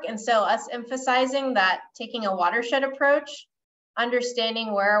framework. And so us emphasizing that taking a watershed approach,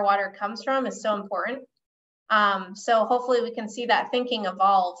 understanding where our water comes from is so important. So hopefully we can see that thinking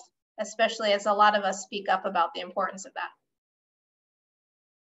evolve, especially as a lot of us speak up about the importance of that.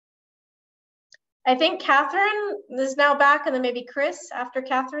 I think Catherine is now back, and then maybe Chris after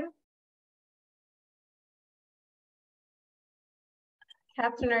Catherine.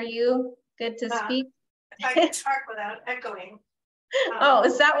 Catherine, are you good to speak? I can talk without echoing. Oh,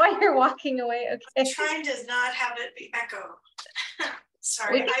 is that why you're walking away? Okay. Trying to not have it be echo.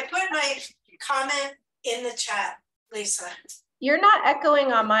 Sorry, I put my comment in the chat, Lisa. You're not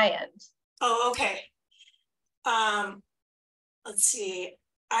echoing on my end. Oh, okay. Let's see.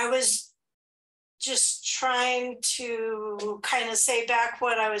 I was just trying to kind of say back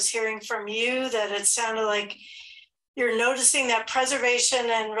what I was hearing from you, that it sounded like you're noticing that preservation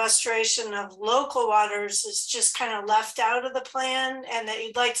and restoration of local waters is just kind of left out of the plan, and that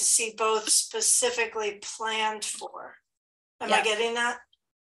you'd like to see both specifically planned for. Am I getting that?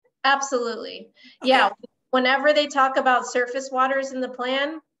 Absolutely. Okay. Yeah. Whenever they talk about surface waters in the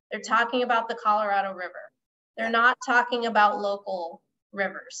plan, they're talking about the Colorado River. They're not talking about local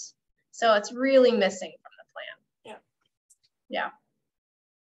rivers. So it's really missing from the plan. Yeah.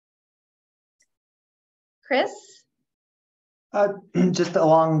 Chris? Just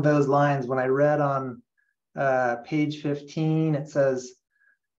along those lines, when I read on page 15, it says,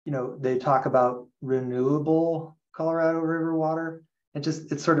 you know, they talk about renewable Colorado River water.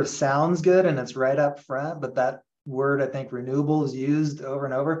 It sort of sounds good and it's right up front, but that word, I think, renewable is used over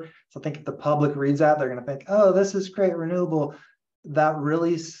and over. So I think if the public reads that, they're going to think, oh, this is great, renewable. That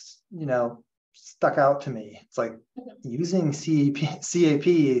really, you know, stuck out to me. It's like using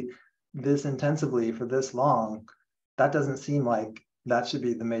CAP this intensively for this long. That doesn't seem like that should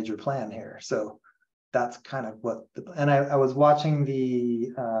be the major plan here. So that's kind of what, and I was watching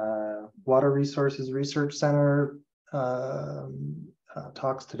the Water Resources Research Center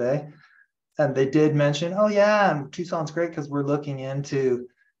talks today, and they did mention, oh yeah, and Tucson's great because we're looking into,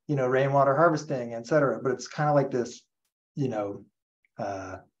 you know, rainwater harvesting, et cetera. But it's kind of like this, you know,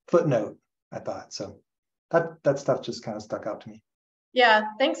 footnote, I thought. So that stuff just kind of stuck out to me. Yeah,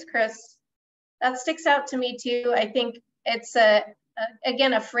 thanks, Chris. That sticks out to me too. I think it's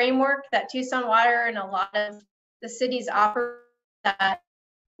again, a framework that Tucson Water and a lot of the cities offer, that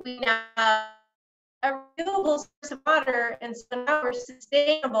we now have a renewable source of water, and so now we're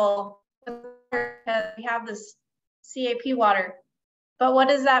sustainable because we have this CAP water. But what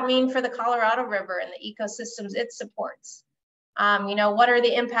does that mean for the Colorado River and the ecosystems it supports? You know, what are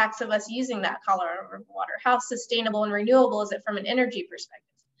the impacts of us using that Colorado River water? How sustainable and renewable is it from an energy perspective?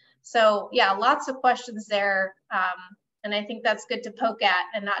 So yeah, lots of questions there. And I think that's good to poke at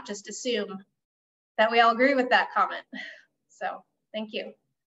and not just assume that we all agree with that comment. So thank you.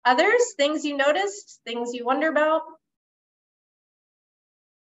 Others, things you noticed, things you wonder about?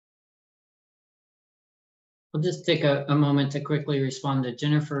 I'll just take a moment to quickly respond to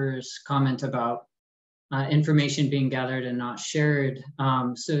Jennifer's comment about information being gathered and not shared.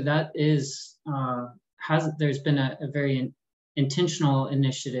 So that is, there's been a very intentional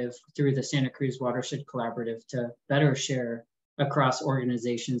initiative through the Santa Cruz Watershed Collaborative to better share across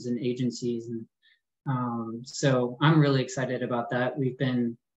organizations and agencies. And so I'm really excited about that. We've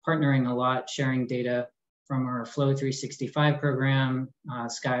been partnering a lot, sharing data from our Flow 365 program,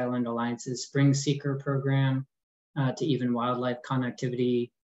 Sky Island Alliance's Spring Seeker program, to even wildlife connectivity.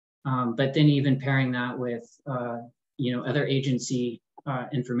 But then even pairing that with, you know, other agency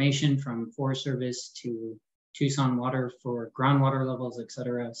information from Forest Service to Tucson Water for groundwater levels, et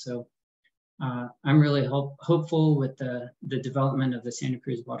cetera. So I'm really hopeful with the development of the Santa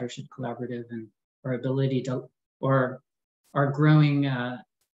Cruz Watershed Collaborative and our ability to, or our growing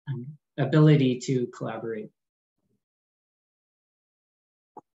ability to collaborate.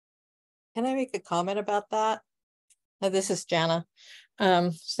 Can I make a comment about that? This is Jana.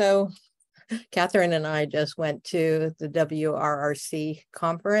 So Catherine and I just went to the WRRC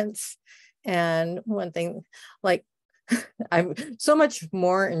conference, and one thing, like, I'm so much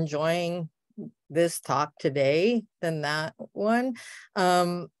more enjoying this talk today than that one,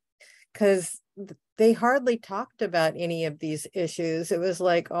 because they hardly talked about any of these issues. It was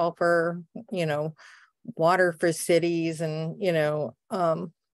like all for, you know, water for cities, and, you know,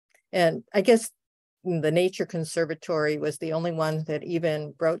 and I guess the Nature Conservatory was the only one that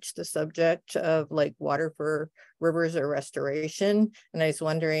even broached the subject of like water for rivers or restoration. And I was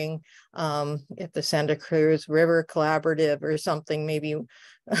wondering if the Santa Cruz River Collaborative or something maybe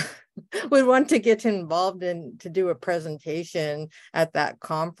would want to get involved in to do a presentation at that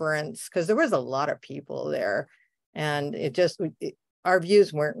conference, because there was a lot of people there, and it just, our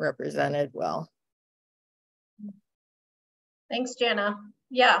views weren't represented well. Thanks, Jana.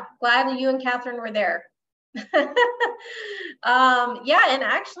 Yeah, glad that you and Catherine were there. Yeah, and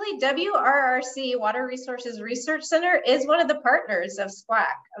actually WRRC, Water Resources Research Center, is one of the partners of SWAC,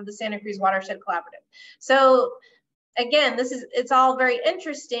 of the Santa Cruz Watershed Collaborative. So again, it's all very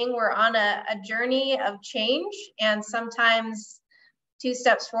interesting. We're on a journey of change, and sometimes 2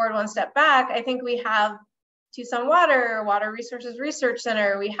 steps forward, 1 step back. I think we have Tucson Water, Water Resources Research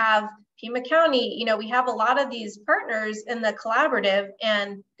Center, we have Pima County, you know, we have a lot of these partners in the collaborative,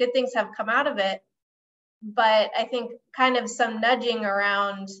 and good things have come out of it. But I think kind of some nudging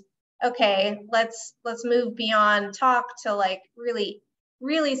around, okay, let's move beyond talk to like really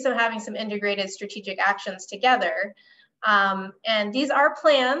having some integrated strategic actions together. And these are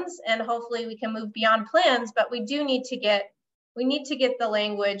plans, and hopefully we can move beyond plans, but we need to get the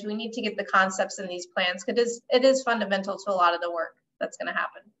language, we need to get the concepts in these plans, because it is fundamental to a lot of the work that's going to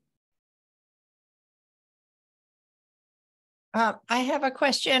happen. I have a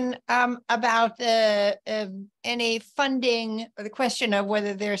question about any funding, or the question of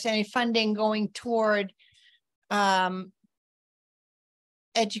whether there's any funding going toward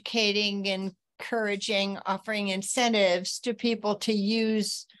educating, encouraging, offering incentives to people to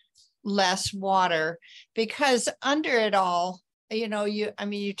use less water, because under it all, you know,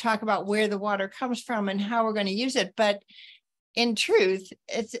 you talk about where the water comes from and how we're going to use it, but in truth,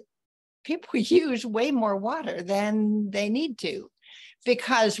 it's people use way more water than they need to,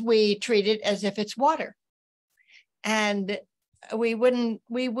 because we treat it as if it's water, and we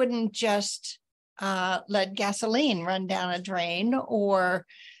wouldn't just let gasoline run down a drain or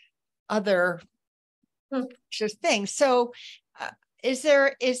other things. So is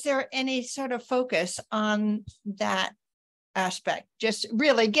there any sort of focus on that aspect, just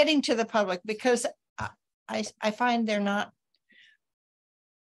really getting to the public? Because I find they're not,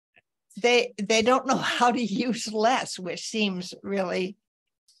 they don't know how to use less, which seems really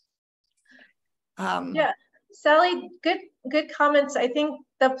yeah, Sally, good comments. I think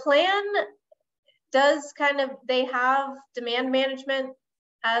the plan does they have demand management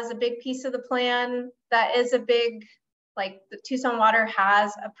as a big piece of the plan. That is a big, like, the Tucson Water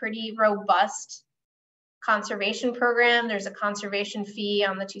has a pretty robust conservation program. There's a conservation fee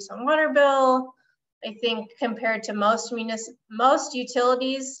on the Tucson Water bill. I think compared to most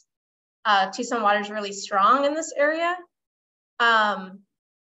utilities, Tucson Water is really strong in this area. I'll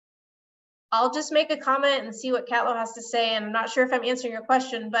just make a comment and see what Catlow has to say. And I'm not sure if I'm answering your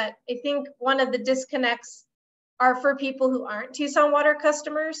question, but I think one of the disconnects are for people who aren't Tucson Water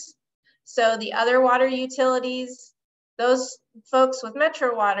customers. So the other water utilities, those folks with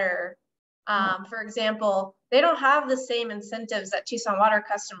Metro Water, for example, they don't have the same incentives that Tucson Water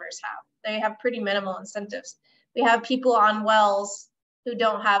customers have. They have pretty minimal incentives. We have people on wells who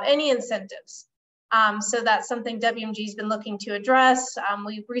don't have any incentives. So that's something WMG has been looking to address.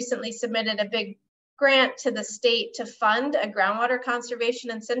 We've recently submitted a big grant to the state to fund a groundwater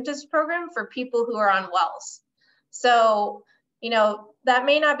conservation incentives program for people who are on wells. So, you know, that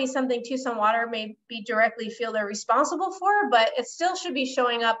may not be something Tucson Water may be directly feel they're responsible for, but it still should be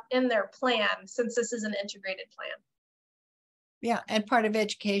showing up in their plan since this is an integrated plan. Yeah, and part of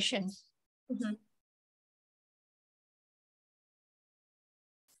education. Mm-hmm.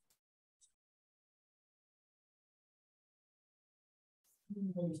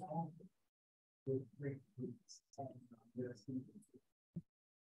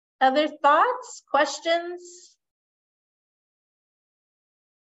 Other thoughts, questions?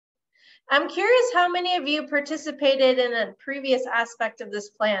 I'm curious how many of you participated in a previous aspect of this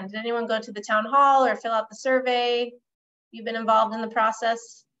plan. Did anyone go to the town hall or fill out the survey? You've been involved in the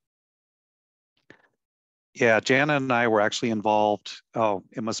process? Yeah, Jana and I were actually involved,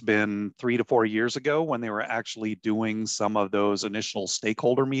 it must have been 3 to 4 years ago when they were actually doing some of those initial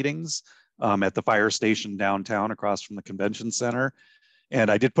stakeholder meetings at the fire station downtown across from the convention center. And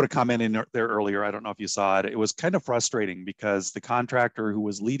I did put a comment in there earlier. I don't know if you saw it. It was kind of frustrating because the contractor who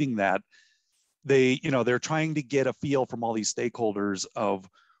was leading that, they're trying to get a feel from all these stakeholders of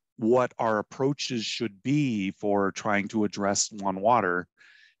what our approaches should be for trying to address water.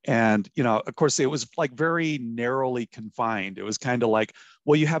 And, of course, it was like very narrowly confined. It was kind of like,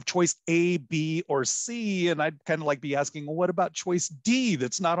 well, you have choice A, B, or C. And I'd kind of like be asking, well, what about choice D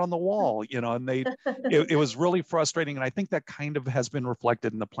that's not on the wall? And it was really frustrating. And I think that kind of has been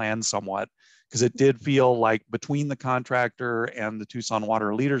reflected in the plan somewhat, because it did feel like between the contractor and the Tucson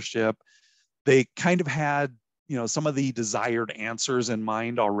Water leadership, they kind of had, some of the desired answers in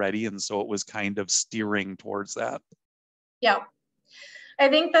mind already. And so it was kind of steering towards that. Yeah. I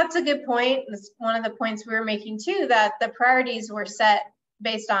think that's a good point. That's one of the points we were making too, that the priorities were set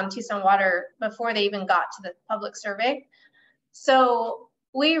based on Tucson Water before they even got to the public survey. So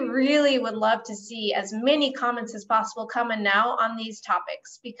we really would love to see as many comments as possible coming now on these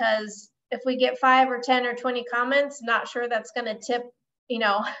topics, because if we get 5 or 10 or 20 comments, not sure that's going to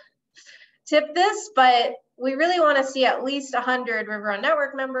tip this, but we really want to see at least 100 River Run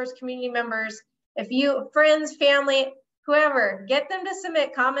Network members, community members, if you, friends, family, whoever, get them to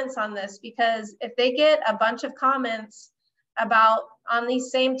submit comments on this, because if they get a bunch of comments on these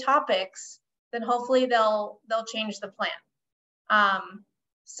same topics, then hopefully they'll change the plan.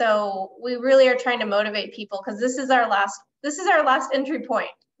 So we really are trying to motivate people, because this is our last entry point.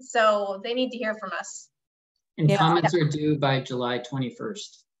 So they need to hear from us. And comments are due by July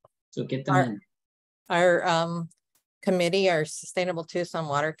 21st. So get them in. Our committee, our Sustainable Tucson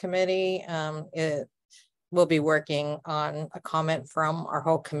Water Committee, we'll be working on a comment from our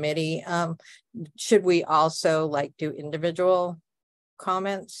whole committee. Should we also do individual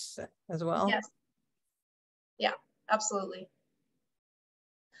comments as well? Yes. Yeah, absolutely.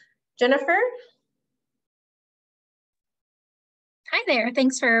 Jennifer? Hi there,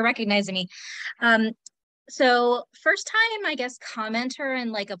 thanks for recognizing me. So first time, I guess, commenter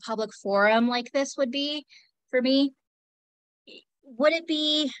in a public forum like this would be for me. Would it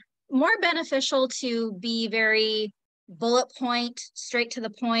be more beneficial to be very bullet point, straight to the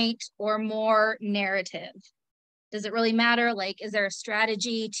point, or more narrative? Does it really matter? Is there a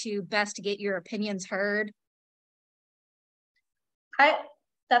strategy to best get your opinions heard?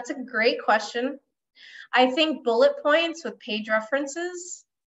 That's a great question. I think bullet points with page references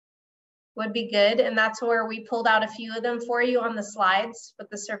would be good. And that's where we pulled out a few of them for you on the slides with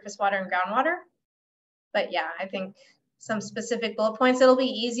the surface water and groundwater. But yeah, I think some specific bullet points, it'll be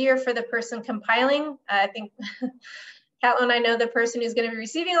easier for the person compiling. I think Catlow and I know the person who's going to be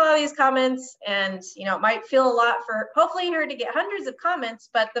receiving a lot of these comments, and it might feel a lot for hopefully her to get hundreds of comments,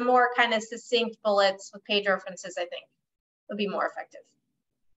 but the more kind of succinct bullets with page references, I think would be more effective.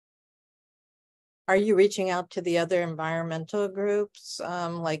 Are you reaching out to the other environmental groups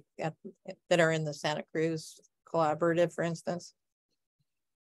that are in the Santa Cruz Collaborative, for instance?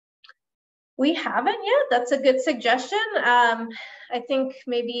 We haven't yet. That's a good suggestion. I think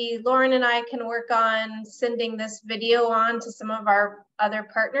maybe Lauren and I can work on sending this video on to some of our other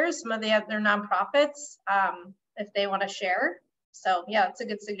partners, some of the other nonprofits, if they want to share. So yeah, it's a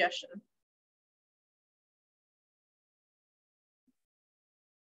good suggestion.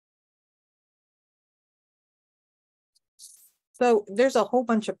 So there's a whole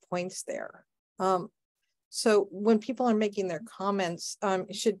bunch of points there. So when people are making their comments,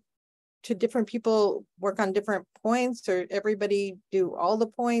 should different people work on different points, or everybody do all the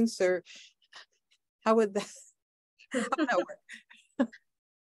points, or how would that, how would that work?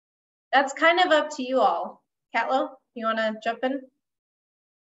 That's kind of up to you all. Catlow, you want to jump in?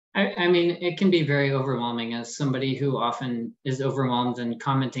 I mean, it can be very overwhelming as somebody who often is overwhelmed and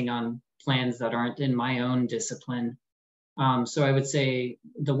commenting on plans that aren't in my own discipline. So I would say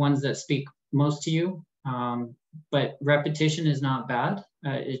the ones that speak most to you, but repetition is not bad.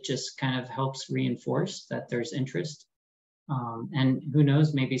 It just kind of helps reinforce that there's interest. And who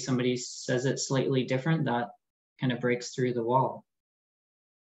knows, maybe somebody says it slightly different, that kind of breaks through the wall.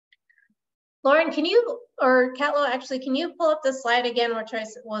 Lauren, can you, or Catlow, actually, can you pull up the slide again, which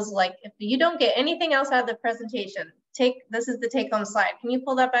was like, if you don't get anything else out of the presentation, this is the take home slide. Can you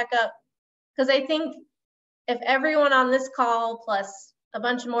pull that back up? Because I think if everyone on this call plus a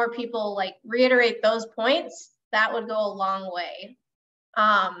bunch of more people like reiterate those points, that would go a long way.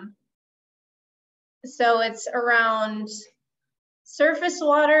 So it's around surface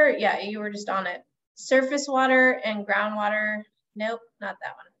water. Yeah, you were just on it. Surface water and groundwater. Nope, not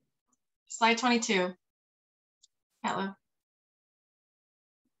that one. Slide 22. Catlow.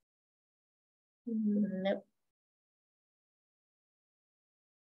 Nope.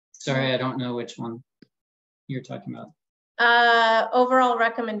 Sorry, I don't know which one you're talking about. Overall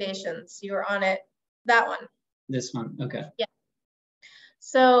recommendations. You were on it. That one. This one. Okay. Yeah.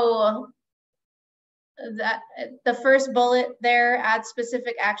 So that the first bullet there, add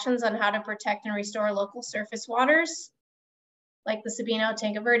specific actions on how to protect and restore local surface waters, like the Sabino,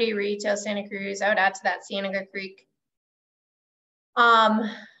 Tanque Verde, Rito, Santa Cruz. I would add to that Cienega Creek. And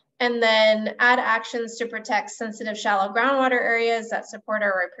then add actions to protect sensitive shallow groundwater areas that support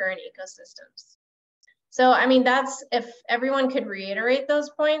our riparian ecosystems. So, I mean, that's, if everyone could reiterate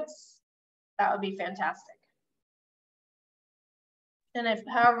those points, that would be fantastic. And if,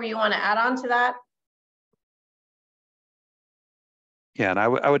 however you want to add on to that. Yeah, and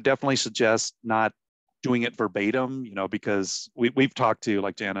I would definitely suggest not doing it verbatim, you know, because we've talked to,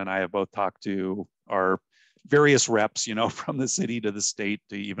 like Jana and I have both talked to our various reps, you know, from the city to the state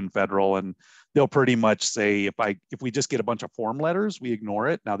to even federal, and they'll pretty much say, if we just get a bunch of form letters, we ignore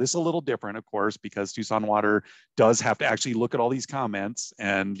it. Now this is a little different, of course, because Tucson Water does have to actually look at all these comments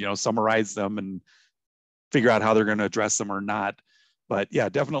and, you know, summarize them and figure out how they're going to address them or not. But yeah,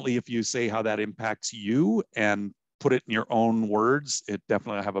 definitely if you say how that impacts you and put it in your own words, it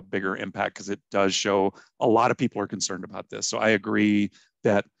definitely have a bigger impact, because it does show a lot of people are concerned about this. So I agree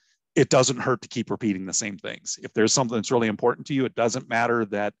that it doesn't hurt to keep repeating the same things. If there's something that's really important to you, it doesn't matter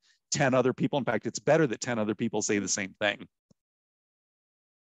that 10 other people, in fact, it's better that 10 other people say the same thing.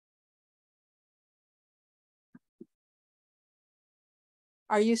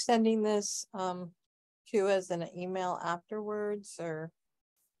 Are you sending this to us in an email afterwards, or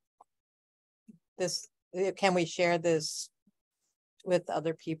this? Can we share this with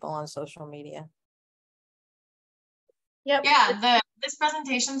other people on social media? Yep. Yeah, this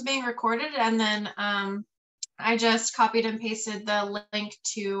presentation is being recorded, and then I just copied and pasted the link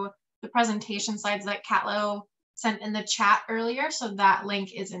to the presentation slides that Catlow sent in the chat earlier. So that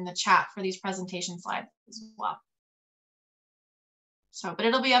link is in the chat for these presentation slides as well. So, but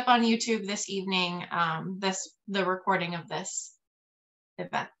it'll be up on YouTube this evening, the recording of this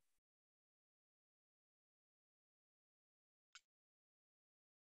event.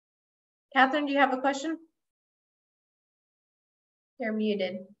 Catherine, do you have a question? You're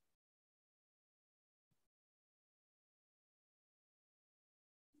muted.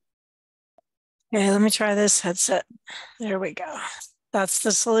 Okay, let me try this headset. There we go. That's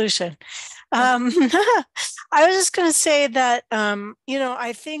the solution. I was just going to say that, you know,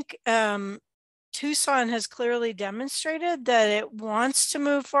 I think Tucson has clearly demonstrated that it wants to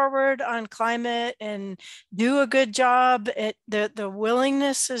move forward on climate and do a good job. The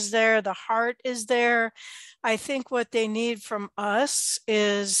willingness is there, the heart is there. I think what they need from us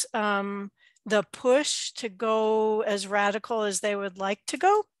is the push to go as radical as they would like to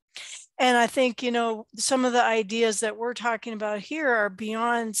go. And I think, you know, some of the ideas that we're talking about here are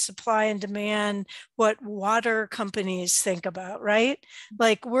beyond supply and demand, what water companies think about, right?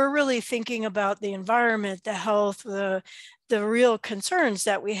 Like, we're really thinking about the environment, the health, the real concerns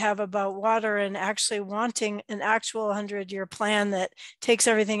that we have about water, and actually wanting an actual 100-year plan that takes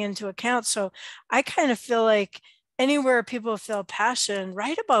everything into account. So I kind of feel like anywhere people feel passion,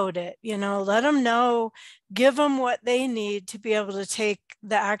 write about it, you know, let them know, give them what they need to be able to take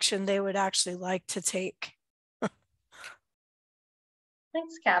the action they would actually like to take. Thanks,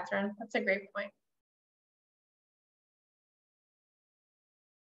 Catherine. That's a great point.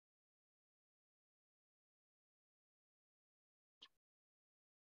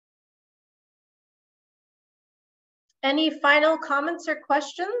 Any final comments or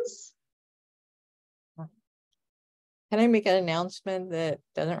questions? Can I make an announcement that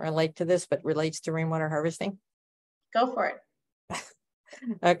doesn't relate to this, but relates to rainwater harvesting? Go for it.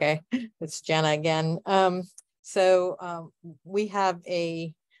 Okay, it's Jana again. We have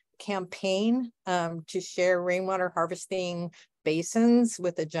a campaign to share rainwater harvesting basins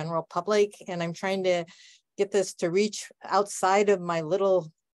with the general public, and I'm trying to get this to reach outside of my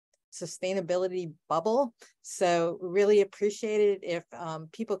little sustainability bubble. So really appreciate it if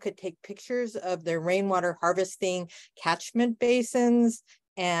people could take pictures of their rainwater harvesting catchment basins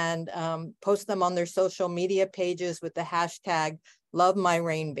and post them on their social media pages with the hashtag Love My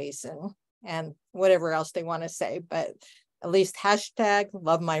Rain Basin and whatever else they want to say, but at least hashtag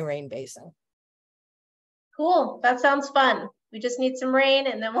Love My Rain Basin. Cool, that sounds fun. We just need some rain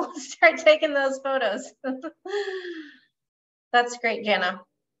and then we'll start taking those photos. That's great, Jana.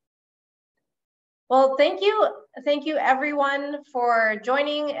 Well, thank you everyone for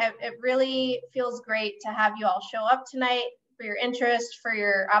joining. It really feels great to have you all show up tonight, for your interest, for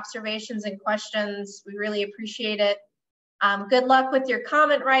your observations and questions. We really appreciate it. Good luck with your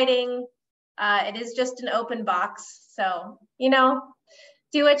comment writing. It is just an open box, so, you know,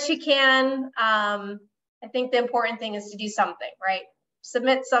 do what you can. I think the important thing is to do something, right?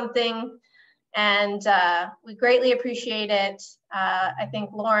 Submit something, and we greatly appreciate it. I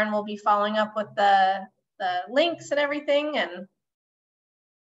think Lauren will be following up with the links and everything. And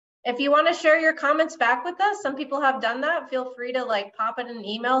if you want to share your comments back with us, some people have done that. Feel free to like pop it in an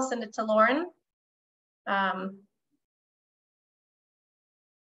email, send it to Lauren.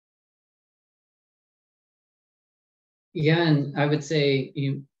 Yeah, and I would say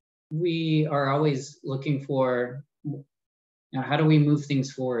we are always looking for, how do we move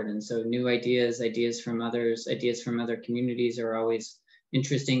things forward? And so new ideas from others, ideas from other communities are always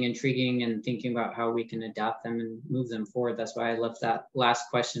interesting, intriguing, and thinking about how we can adapt them and move them forward. That's why I love that last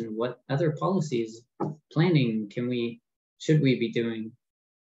question. What other policies, planning should we be doing?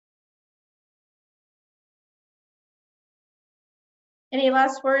 Any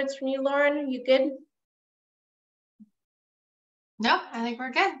last words from you, Lauren? You good? No, I think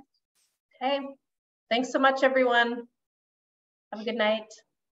we're good. Okay. Thanks so much, everyone. Have a good night.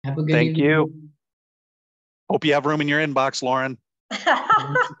 Have a good Thank evening. you. Hope you have room in your inbox, Lauren.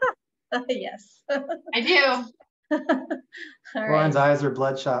 Yes. I do. All Lauren's right. eyes are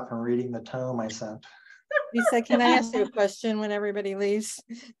bloodshot from reading the tome I sent. Lisa, can I ask you a question when everybody leaves?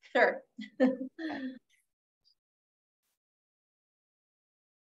 Sure. I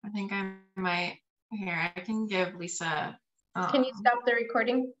think I might, here, I can give Lisa. Can you stop the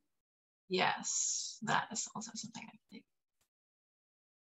recording? Yes, that is also something I think.